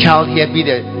 Let every child here be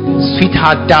the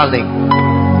sweetheart darling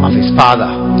of his father.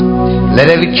 Let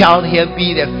every child here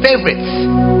be the favorites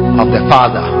of the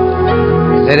father.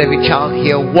 Let every child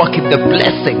here walk in the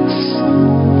blessings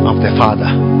of the Father.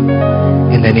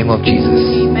 In the name of Jesus.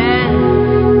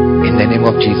 In the name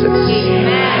of Jesus.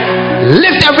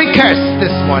 Lift every curse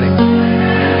this morning.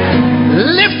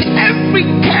 Lift every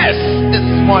curse this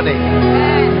morning.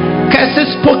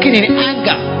 Curses spoken in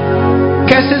anger.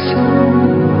 Curses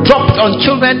dropped on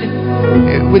children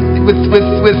with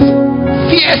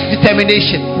fierce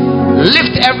determination.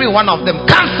 Lift every one of them,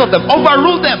 cancel them,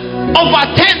 overrule them,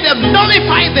 overturn them,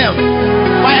 nullify them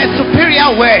by a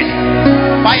superior word,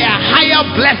 by a higher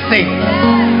blessing,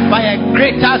 by a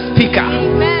greater speaker.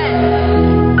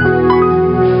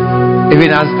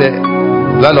 Even as the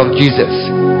blood of Jesus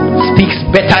speaks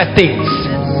better things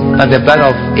than the blood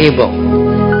of Abel,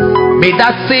 may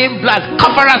that same blood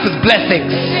cover us with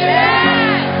blessings.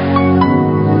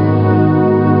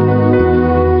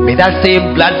 May that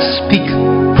same blood speak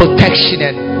protection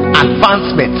and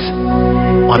advancement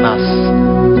on us.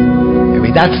 And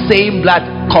may that same blood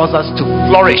cause us to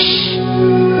flourish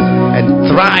and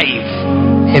thrive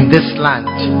in this land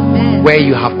where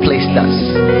you have placed us.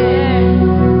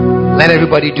 Let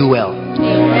everybody do well.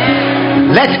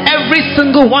 Let every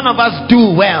single one of us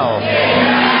do well.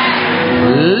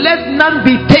 Let none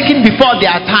be taken before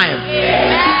their time.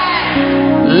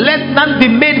 Let none be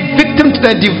made victim to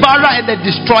the devourer and the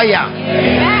destroyer.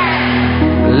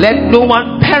 Let no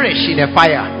one perish in a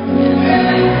fire.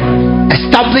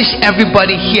 Establish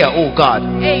everybody here, oh God.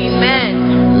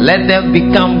 Amen. Let them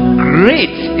become great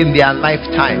in their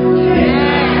lifetime.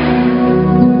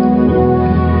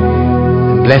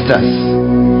 Bless us.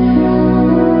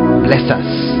 Bless us.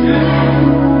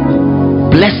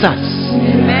 Bless us.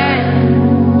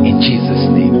 Amen. In Jesus'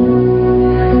 name.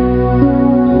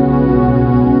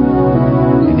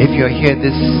 And if you're here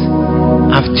this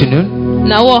afternoon,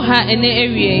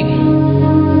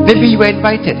 maybe you were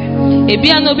invited.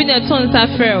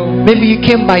 Maybe you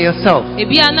came by yourself.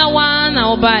 Maybe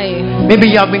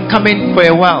you have been coming for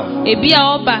a while,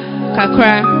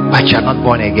 but you are not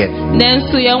born again.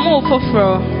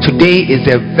 Today is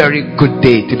a very good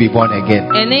day to be born again.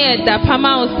 And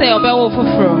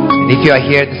if you are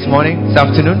here this morning, this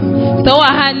afternoon, you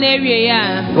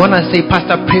want to say,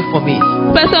 Pastor, pray for me.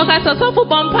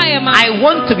 I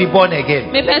want to be born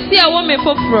again.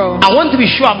 I want to be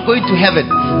sure I'm going to heaven.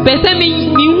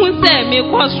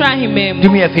 Do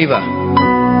me a favor.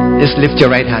 Just lift your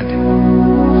right hand.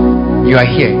 You are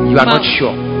here. You are not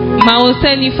sure.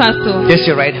 Just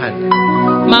your right hand.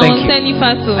 Thank you.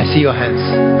 I see your hands.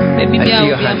 I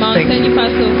see your hands. Thank you.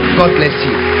 God bless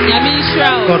you.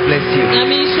 God bless you.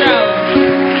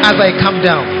 As I come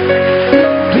down,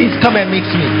 please come and meet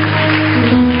me.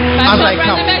 As I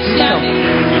come, please come.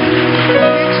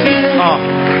 Oh,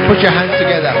 put your hands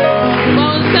together.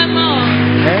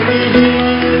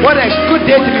 What a good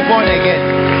day to be born again.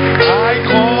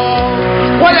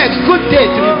 What a good day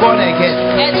to be born again.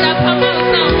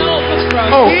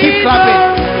 Oh, keep clapping.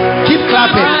 Keep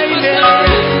clapping.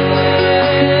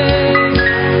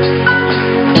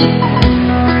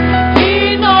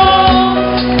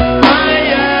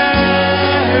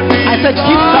 I said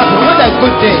keep clapping. What a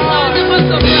good day.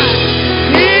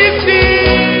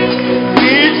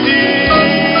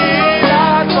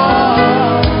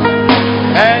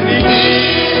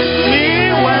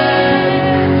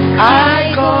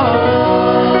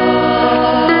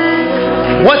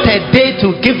 What a day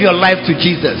to give your life to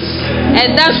Jesus.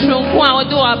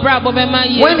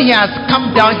 When he has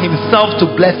come down himself to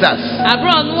bless us,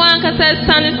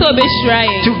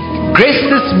 to grace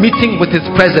this meeting with his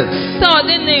presence.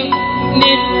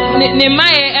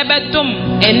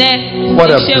 What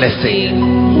a blessing.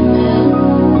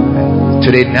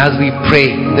 Today, as we pray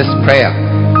this prayer,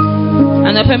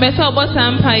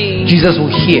 Jesus will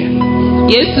hear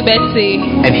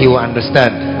and he will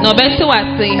understand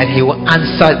and he will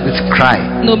answer this cry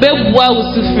and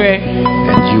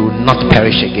you will not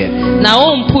perish again.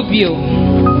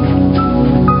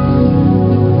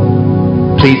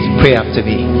 Please pray after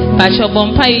me.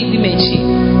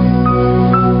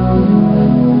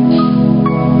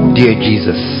 Dear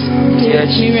Jesus,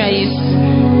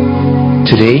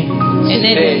 today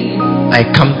I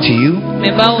come to you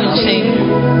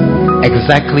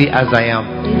exactly as I am.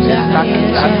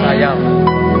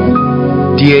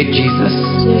 Dear Jesus,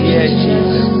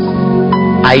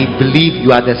 I believe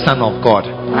you are the Son of God.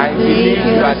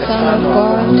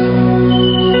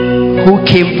 Who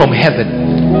came from heaven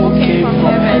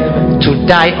to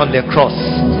die on the cross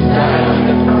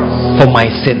for my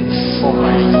sins.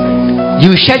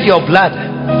 You shed your blood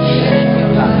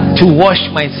to wash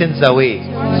my sins away,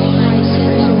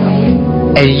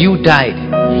 and you died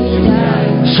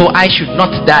so I should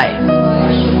not die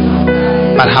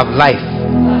but have life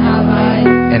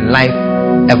and life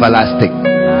everlasting.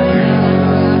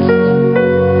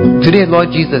 Today,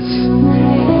 Lord Jesus,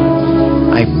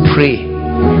 I pray,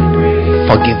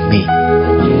 forgive me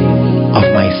of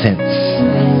my sins.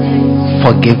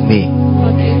 Forgive me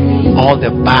all the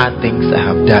bad things I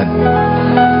have done.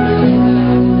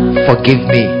 Forgive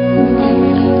me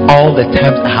all the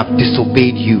times I have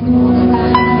disobeyed you.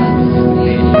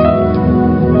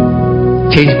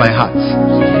 Change my heart.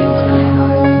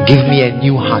 Give me a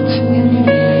new heart.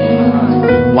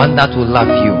 One that will love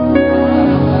you.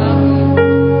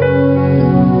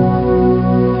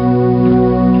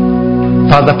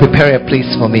 Father, prepare a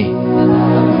place for me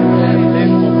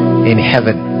in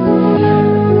heaven.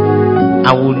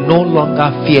 I will no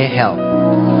longer fear hell.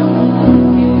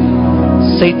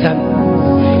 Satan,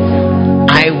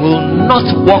 I will not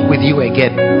walk with you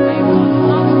again.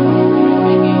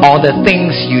 All the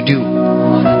things you do.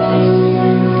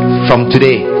 From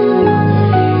today,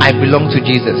 I belong to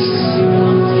Jesus.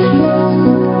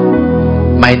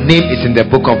 My name is in the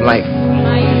book of life.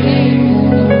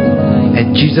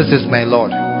 And Jesus is my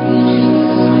Lord,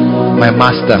 my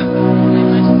Master,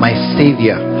 my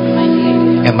Savior,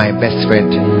 and my best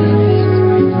friend.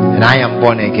 And I am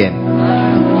born again.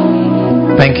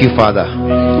 Thank you, Father,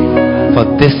 for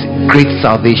this great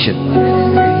salvation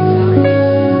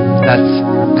that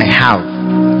I have.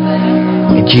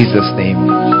 In Jesus' name,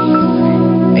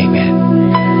 amen.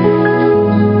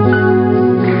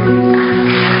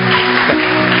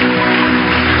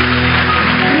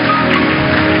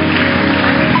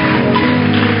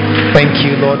 Thank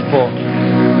you, Lord, for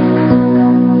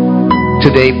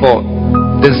today, for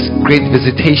this great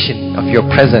visitation of your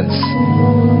presence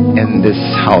in this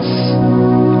house.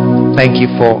 Thank you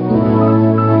for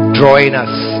drawing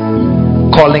us,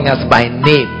 calling us by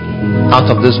name out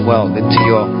of this world into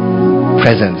your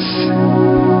presence.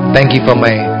 Thank you for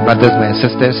my brothers, my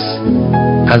sisters,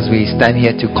 as we stand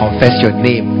here to confess your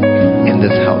name in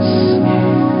this house.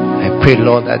 I pray,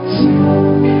 Lord, that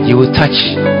you will touch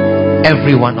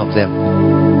every one of them.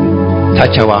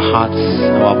 Touch our hearts,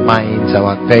 our minds,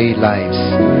 our very lives,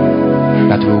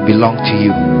 that we will belong to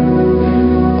you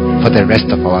for the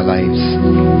rest of our lives.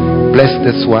 Bless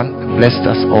this one, bless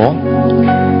us all.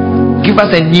 Give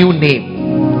us a new name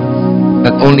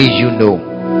that only you know.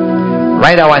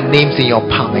 Write our names in your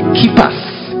palm and keep us.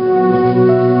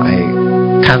 I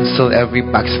cancel every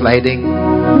backsliding,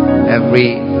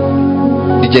 every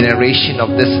degeneration of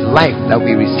this life that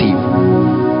we receive.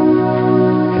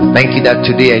 And thank you that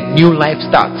today a new life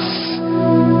starts,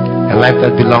 a life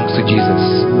that belongs to Jesus.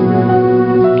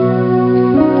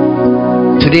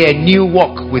 Today a new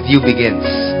walk with you begins,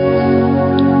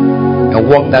 a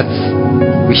walk that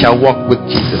we shall walk with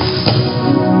Jesus.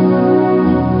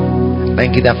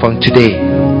 Thank you that from today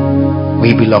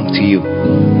we belong to you.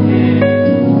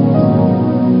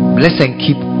 Bless and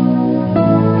keep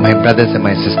my brothers and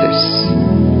my sisters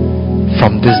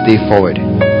from this day forward.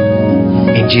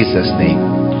 In Jesus' name,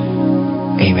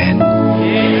 amen.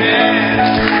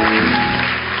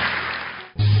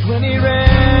 When he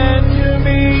ran to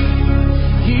me,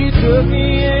 he took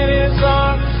me in his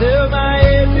arms, held my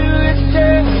head to his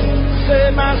chest,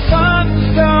 said, "My son,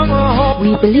 come home."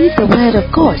 We believe the word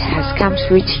of God has come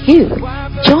through to you.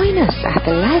 Join us at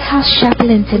the Lighthouse Chapel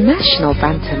International,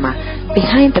 Bantama,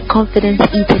 behind the Confidence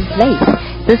Eating Place.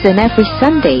 This is every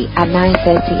Sunday at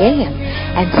 9:30 a.m.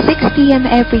 and 6 p.m.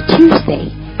 every Tuesday.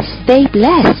 Stay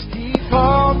blessed.